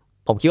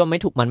ผมคิดว่ามันไ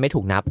ม่ถู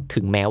กนับ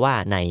ถึงแม้ว่า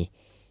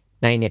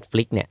ใน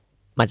Netflix เนี่ย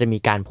มันจะมี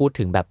การพูด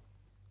ถึงแบบ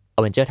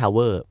Avenger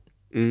Tower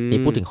มี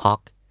พูดถึง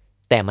Hawk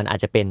แต่มันอาจ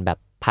จะเป็นแบบ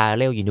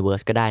Parallel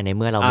Universe ก็ได้ในเ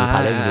มื่อเรามี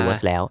Parallel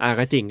Universe แล้ว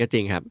ก็จริง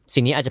ครับ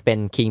สิ่งนี้อาจจะเป็น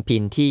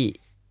Kingpin ที่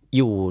อ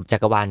ยู่จั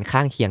กรวาลข้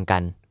างเคียงกั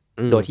น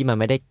โดยที่มัน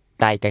ไม่ได้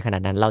ไกลกันขนา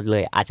ดนั้นเราเล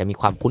ยอาจจะมี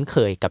ความคุ้นเค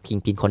ยกับ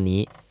Kingpin คน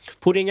นี้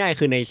พูดง่ายๆ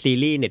คือในซี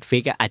รีส์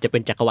Netflix อาจจะเป็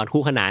นจักรวาล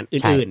คู่ขนาน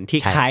อื่นๆที่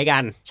คล้ายกั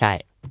นใช่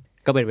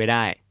ก็เป็นไปไ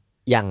ด้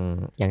อ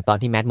ย่างตอน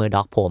ที่แมดเมอร์ด็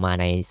อกโผล่มา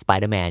ใน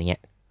Spider-Man เงี้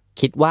ย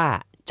คิดว่า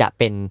จะ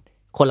เป็น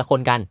คนละคน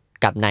กัน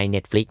กับใน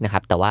Netflix นะครั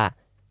บแต่ว่า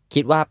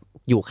คิดว่า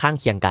อยู่ข้าง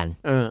เคียงกัน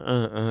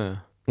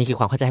นี่คือ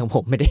ความเข้าใจของผ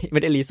มไม่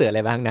ได้รีเสิร์ชอะไ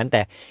รบ้างนั้นแ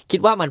ต่คิด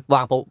ว่ามันว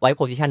างไว้โ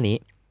พสิชันนี้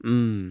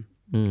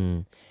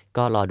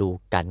ก็รอดู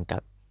กันกั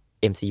บ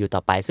MCU ต่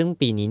อไปซึ่ง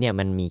ปีนี้เนี่ย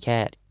มันมีแค่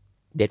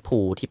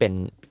Deadpool ที่เป็น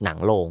หนัง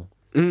โรง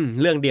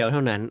เรื่องเดียวเท่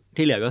านั้น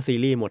ที่เหลือก็ซี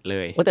รีส์หมดเล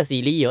ยแต่ซี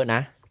รีส์เยอะน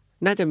ะ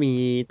น่าจะมี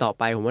ต่อ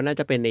ไปผมว่าน่า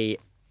จะเป็น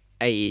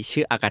ไอ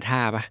ชื่ออากาธ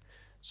าป่ะ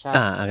ใช่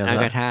อา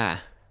กาธา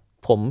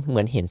ผมเหมื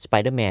อนเห็น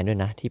Spider-Man ด้วย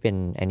นะที่เป็น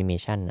แอนิเม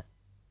ชันอ่ะ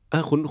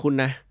คุ้น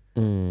นะ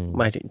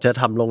หมายถึงจะ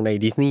ทำลงใน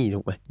ดิสนีย์ถู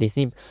กไหมดิส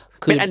นีย์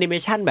คือเป็นแอนิเม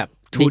ชันแบบ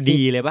 2D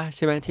เลยป่ะใ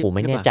ช่ไหมผมไ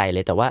ม่แน่ใจเล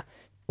ยแต่ว่า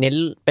เน้น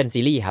เป็น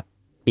ซีรีส์ครับ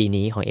ปี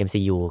นี้ของ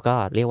MCU ก็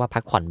เรียกว่าพั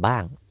กผ่อนบ้า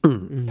ง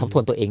ทบท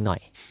วนตัวเองหน่อ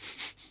ย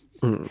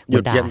หยุ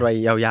ดเย็นไว้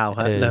ยาวๆค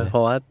รับเพร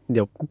าะว่าเ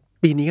ดี๋ยว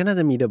ปีนี้ก็น่า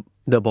จะมี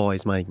The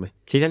Boys มาอีกไหม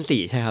ซีซั่น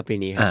4ใช่ครับปี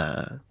นี้ครับ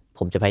ผ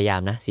มจะพยายา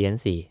มนะซีซั่น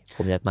4ผ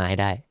มจะมาให้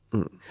ได้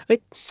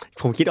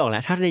ผมคิดออกแล้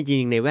วถ้าในจริ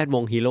งในแวดว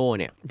งฮีโร่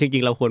เนี่ยจริ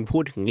งๆเราควรพู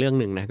ดถึงเรื่อง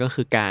หนึ่งนะก็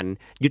คือการ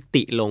ยุ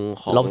ติลง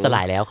ของล่มสล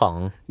ายแล้วของ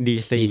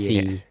DC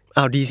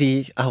DC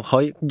เขา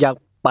อยาก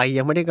ไป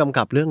ยังไม่ได้กำ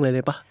กับเรื่องเล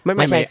ยปะไ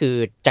ม่ใช่คือ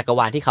จักรว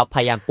าลที่เขาพ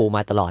ยายามปูม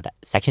าตลอดอะ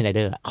แซ็กชไนเด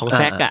อร์ของแ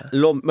ซ็กอะ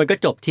ล่มมันก็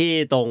จบที่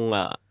ตรง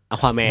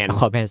Aquaman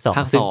 2ภ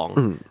าค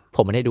 2ผ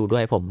มไม่ได้ดูด้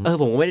วยผม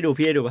ก็ไม่ได้ดู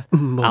พี่ได้ดูป่ะ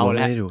เอาแ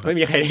ล้วไม่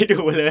มีใครได้ดู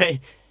เลย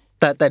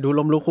แต่ดู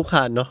ล้มลุกคุกค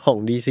านเนาะของ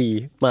DC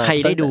มาใคร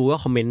ได้ดูก็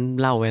คอมเมนต์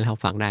เล่าไว้เรา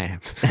ฟังได้ครั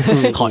บ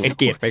ขอเอน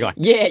เกจไปก่อน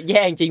แ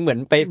ย่จริงเหมือน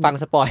ไปฟัง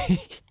สปอย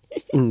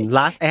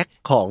Last Act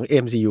ของ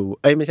MCU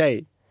ไม่ใช่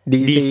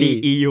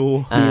DCEU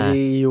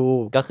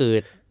ก็คือ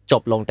จ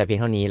บลงแต่เพียง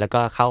เท่านี้แล้ว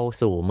ก็เข้า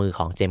สู่มือข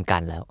องเจมส์กั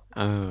นแล้ว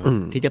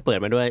ที่จะเปิด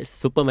มาด้วย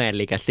Superman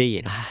Legacy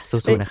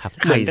สู้ๆนะครับ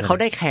เขา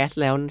ได้แคส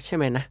แล้วใช่ไ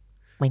หมนะ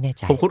ไม่แน่ใ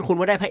จผมคุ้น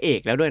ว่าได้พระเอ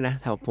กแล้วด้วยนะ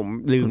แต่ผม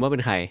ลืมว่าเป็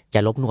นใครอย่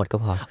าลบหนวดก็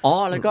พอ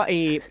แล้วก็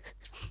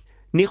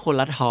นิโค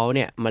ลัส ฮอลเ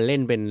นี่ยมาเล่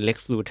นเป็นเล็ก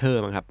ซ์ลูเทอร์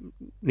มั้งครับ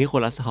นิโค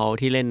ลัส ฮอล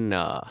ที่เล่น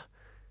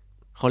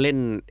เขาเล่น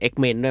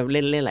X-Men ด้วย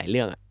เล่นหลายเ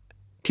รื่อง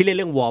ที่เล่นเ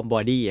รื่อง Warm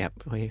Body ครับ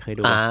เคย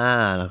ดู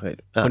เราเคย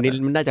คนนี้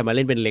มันน่าจะมาเ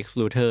ล่นเป็นเล็กซ์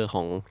ลูเทอร์ข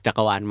องจัก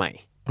รวาลใหม่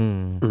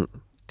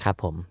ครับ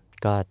ผม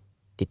ก็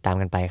ติดตาม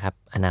กันไปครับ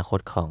อนาคต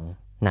ของ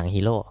หนังฮี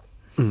โร่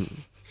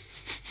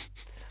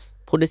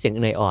พูดด้วยเสียง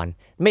เหนื่อยอ่อน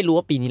ไม่รู้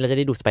ว่าปีนี้เราจะไ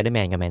ด้ดู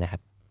Spider-Man กันไหมนะครั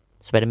บ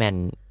Spider-Man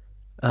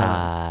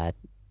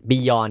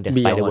Beyond the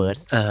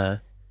Spider-Verse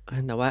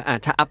แต่ว่า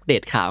ถ้าอัปเด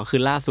ตข่าวคื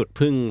อล่าสุด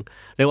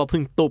เรียกว่าเพิ่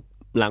งตุบ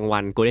รางวั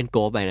ล Golden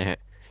Globe ไปนะฮะ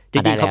จ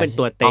ริงๆเขาเป็น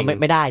ตัวเต็ง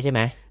ไม่ได้ใช่ไหม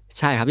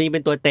ใช่ครับจริงๆเ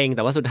ป็นตัวเต็งแ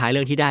ต่ว่าสุดท้ายเ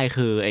รื่องที่ได้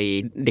คือไอ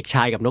เด็กช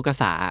ายกับนกกระ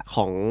สาข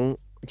อง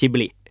จิบ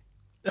ลิ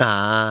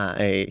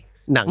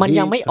หนังมัน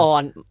ยังไม่ออ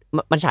น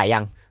มันฉายยั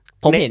ง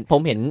ผมเ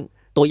ห็น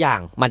ตัวอย่าง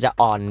มันจะ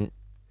ออน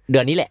เดื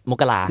อนนี้แหละม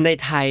กราใน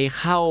ไทย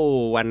เข้า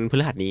วันพ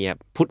ฤหัสนี้ครับ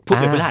พุธ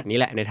เป็นพฤหัสนี้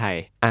แหละในไทย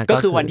ก็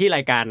คือวันที่ร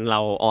ายการเรา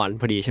ออน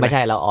พอดีใช่ไหมไม่ใ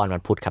ช่เราออนวั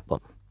นพุธครับ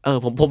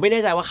ผมไม่แ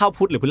น่ใจว่าเข้า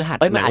พุธหรือพฤหัส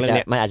มันอา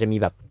จจะมี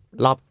แบบ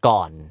รอบก่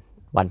อน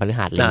วันพฤ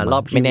หัสเลย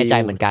ไม่แน่ใจ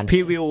เหมือนกันพรี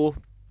วิว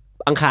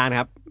อังคาร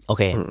ครับโอ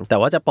เคแต่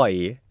ว่าจะปล่อย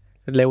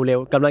เร็ว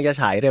ๆกำลังจะ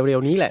ฉายเร็ว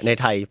ๆนี้แหละใน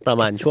ไทยประ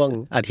มาณช่วง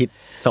อาทิตย์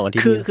2อาทิต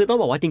ย์คือต้อง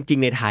บอกว่าจริง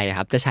ๆในไทยค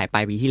รับจะฉายปล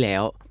ายปีที่แล้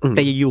วแ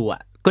ต่อยู่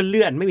ๆก็เ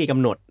ลื่อนไม่มีก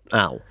ำหนด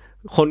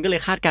คนก็เล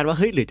ยคาดการณ์ว่า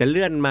เฮ้ยหรือจะเ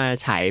ลื่อนมา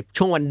ฉาย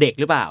ช่วงวันเด็ก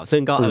หรือเปล่าซึ่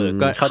งก็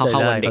ก็เข้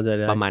าวันเด็ก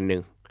ประมาณนึ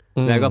ง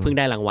แล้วก็เพิ่งไ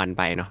ด้รางวัล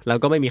ไปเนาะแล้ว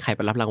ก็ไม่มีใครไ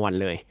ปรับรางวัล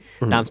เลย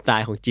ตามสไต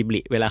ล์ของจิบ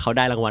ลิเวลาเขาไ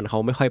ด้รางวัลเขา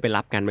ไม่ค่อยไป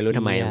รับกันไม่รู้ท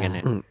ำไมเหมือนกันน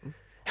ะ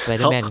สไปเ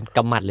ดอร์แมนก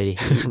ำหมัดเลยดิ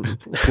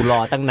กูรอ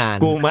ตั้งนาน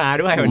กูมา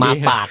ด้วยวันนี้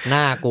มาปาดห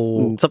น้ากู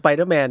สไปเด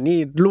อร์แมนนี่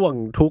ล่วง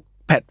ทุก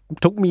แพท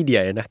ทุกมีเดี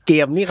ยนะเก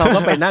มนี่เขาก็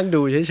ไปนั่ง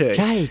ดูเฉยๆ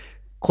ใช่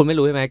คุณไม่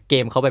รู้ใช่ไหมเก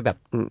มเขาไปแบบ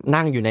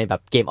นั่งอยู่ในแบ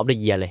บเกมออฟเดอะ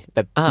เยียร์เลยแบ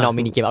บนอ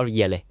มินีเกมออฟเดอะเ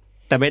ยียร์เลย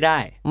แต่ไม่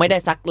ได้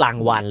สักราง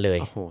วัลเลย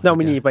นอ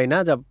มินีไปน่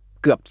าจะ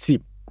เกือบ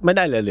10ไม่ไ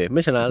ด้เลยไ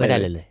ม่ชนะเลยไม่ได้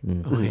เลย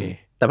โอเค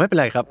แต่ไม่เป็น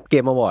ไรครับเก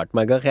มอวอร์ด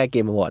มันก็แค่เก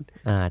มอวอร์ด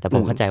แต่ผ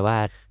มเข้าใจว่า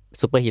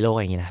ซูเปอร์ฮีโร่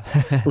อย่างงี้นะ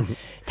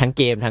ทั้งเ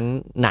กมทั้ง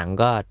หนัง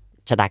ก็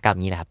ชะตากรรม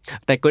นี้แหละครับ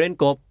แต่ Golden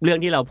Globe เรื่อง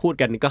ที่เราพูด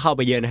กันก็เข้าไ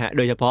ปเยอะนะฮะโ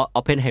ดยเฉพาะ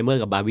Oppenheimer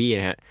กับ Barbie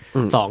นะฮะ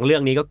2เรื่อ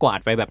งนี้ก็กวาด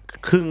ไปแบบ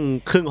ค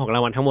รึ่งของรา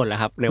งวัลทั้งหมดแล้ว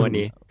ครับในวัน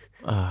นี้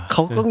เข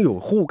าต้องอยู่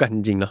คู่กันจ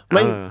ริงเนาะไ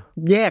ม่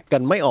แยกกั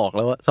นไม่ออกแ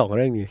ล้วสองเ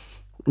รื่องนี้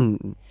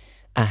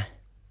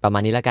ประมา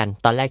ณนี้แล้วกัน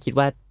ตอนแรกคิด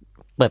ว่า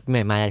เปิดให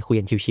ม่มาคุย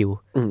กันชิว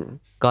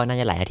ๆก็น่า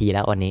จะหลายนาทีแ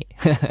ล้ววันนี้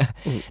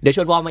เดี๋ยวช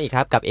วนวอร์มมาอีกค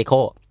รับกับ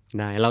Echo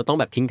ได้เราต้อง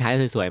แบบทิ้งท้าย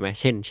สวยๆไหม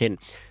เช่น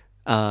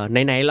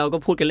ไหนๆเราก็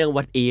พูดกันเรื่อง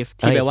what if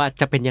ที่แปลว่า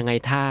จะเป็นยังไง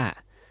ถ้า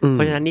เพ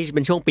ราะฉะนั้นนี่เ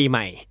ป็นช่วงปีให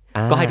ม่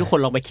ก็ให้ทุกคน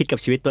ลองไปคิดกับ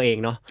ชีวิตตัวเง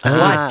เนาะ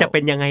ว่าจะเป็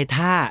นยังไง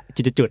ถ้า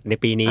จุดๆใน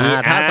ปีนี้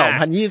ถ้า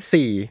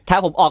2024ถ้า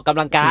ผมออกกำ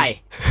ลังกาย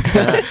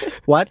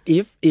what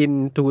if in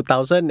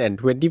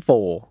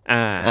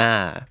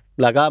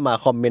 2024แล้วก็มา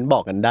คอมเมนต์บอ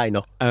กกันได้เน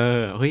าะ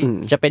เฮ้ย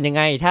จะเป็นยัง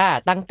ไงถ้า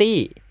ตั้งตี้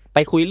ไป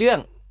คุยเรื่อง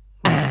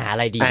อะ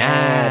ไรดีนะ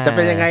จะเ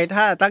ป็นยังไง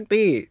ถ้าตั้ง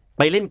ตี้ไ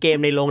ปเล่นเกม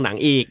ในโรงหนัง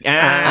อีก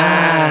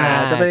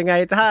จะเป็นยังไง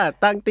ถ้า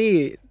ตั้งตี้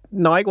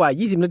น้อยกว่า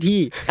20นาที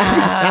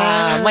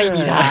ไม่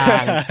มีทา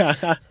ง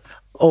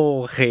โอ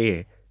เค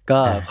ก็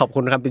ขอบคุ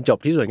ณคำติชม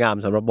ที่สวยงาม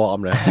สำหรับบอม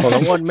เลยผมต้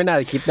องอ้นไม่น่า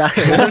จะคิดได้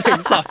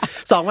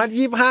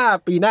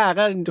2025ปีหน้า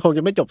ก็คงจ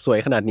ะไม่จบสวย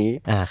ขนาดนี้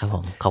ครับผ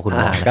มขอบคุณ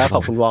วองก็ขอ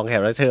บคุณวองแข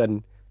กรับเชิญ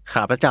ข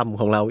าประจำ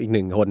ของเราอีก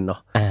1คนเนาะ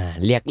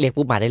เรียก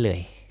ปุ๊บมาได้เลย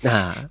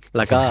แ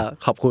ล้วก็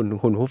ขอบคุณ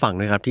คุณผู้ฟัง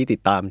ด้วยครับที่ติด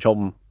ตามชม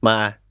มา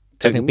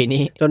จนถึงปี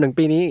นี้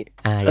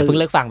อย่าเพิ่ง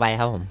เลิกฟังไป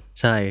ครับผม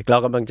ใช่เรา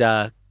กำลังจะ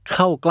เ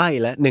ข้าใกล้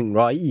แล้ว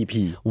100 EP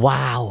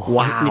ว้าว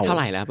นี่เท่าไ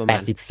หร่แล้วประมาณ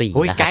84โ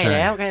อ้ยใกล้แ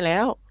ล้ว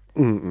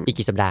อีก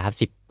กี่สัปดาห์ครับ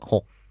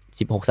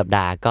16สัปด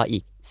าห์ก็อี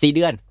ก4เ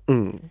ดือน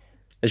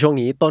ในช่วง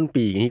นี้ต้น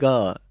ปีนี่ก็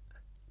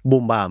บู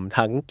มบาม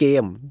ทั้งเก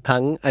มทั้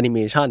งแอนิเม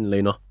ชันเล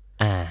ยเนาะ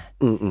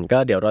ก็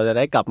เดี๋ยวเราจะไ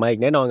ด้กลับมาอี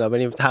กแน่นอนกับ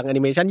ทางแอ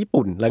นิเมชันญี่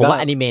ปุ่นแล้วก็ผมว่า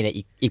แอนิเมะเนี่ย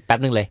อีกแป๊บ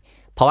นึงเลย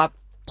เพราะว่า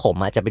ผม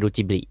จะไปดู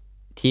จิบลิ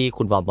ที่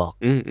คุณวอมบอก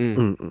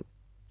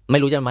ไม่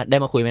รู้จะได้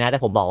มาคุยไหมนะแต่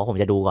ผมบอกว่าผม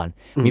จะดูก่อน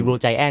มีบลู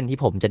ใจแอนที่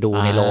ผมจะดู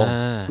ในโรง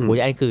บลูใจ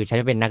แอนคือฉัน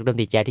เป็นนักดน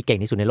ตรีแจ๊สที่เก่ง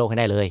ที่สุดในโลกให้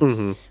ได้เลย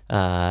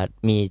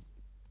มี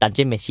ดันเ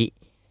จี้ยนเมชิ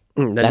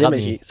แล้วก็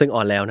มีซึ่งอ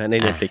อนแล้วนะใน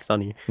Netflix ตอน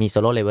นี้มีโซ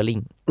โล่เลเวลลิ่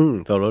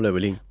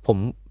งผม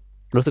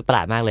รู้สึกประหล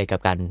าดมากเลยกับ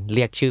การเ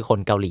รียกชื่อคน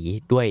เกาหลี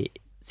ด้วย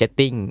เซต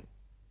ติ้ง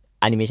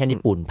แอนิเมชัน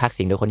ญี่ปุ่นพากย์เ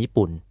สียงโดยคนญี่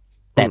ปุ่น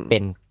แต่เป็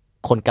น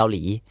คนเกาห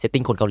ลีเซต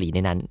ติ้งคนเกาหลีใน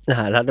นั้น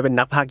แล้วจะเป็น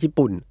นักพากย์ญี่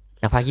ปุ่น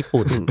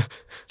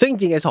ซึ่งจ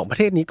ริงไอ้2ประ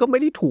เทศนี้ก็ไม่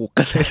ได้ถูก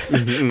กันเลย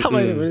ทำไม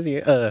เป็นแบบนี้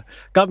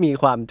ก็มี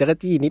ความจักร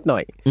จี้นิดหน่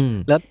อย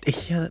แล้ว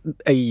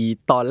ไอ้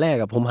ตอนแรก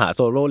ผมหาโซ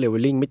โล่เลเว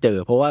ลลิ่งไม่เจอ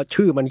เพราะว่า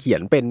ชื่อมันเขีย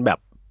นเป็นแบบ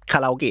คา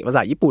ราโอเกะภาษ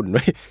าญี่ปุ่น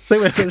ด้วยซึ่ง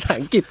เป็นภาษา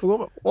อังกฤษผมก็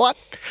แบบ what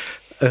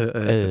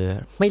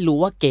ไม่รู้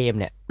ว่าเกม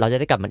เนี่ยเราจะ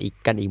ได้กลับมา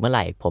กันอีกเมื่อไห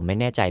ร่ผมไม่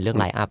แน่ใจเรื่อง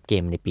ไลน์อัพเก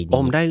มในปีนี้ผ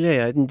มได้เลย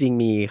จริง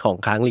ๆมีของ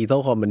ค้าง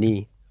Lethal Company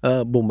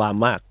บูมบาม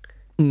มาก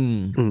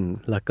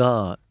แล้วก็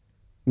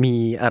มี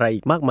อะไร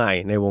อีกมากมาย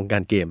ในวงกา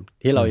รเกม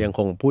ที่เรายังค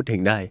งพูดถึ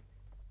งได้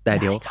แต่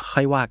เดี๋ยวค่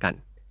อยว่ากัน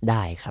ไ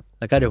ด้ครับ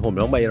แล้วก็เดี๋ยวผม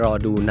ต้องไปรอ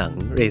ดูหนัง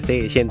เรเซ่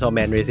เชนซอว์แม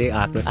นเรเซ่อ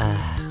าร์คด้วย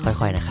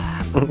ค่อยๆนะครั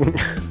บ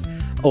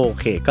โอ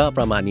เคก็ป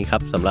ระมาณนี้ครั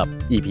บสำหรับ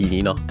EP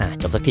นี้เนาะ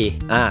จบสักที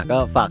ก็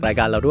ฝากราย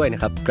การเราด้วยน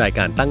ะครับรายก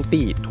ารตั้ง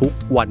ตี้ทุก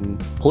วัน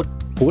พุธ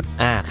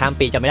ข้าม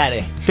ปีจำไม่ได้เล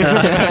ย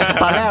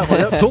ตอนแรกผม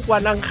ทุกวั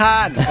นอังคา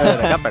ร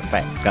ก็แปล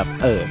กๆครับ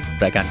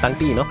รายการตั้ง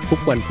ตี้เนาะทุก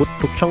วันพุธ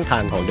ทุกช่องทา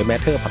งของ The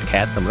Matter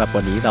Podcast สำหรับ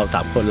วันนี้เรา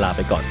3คนลาไ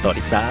ปก่อนสวัส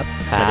ดีครับ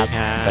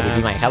สวัสดี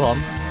ปีใหม่ครับผม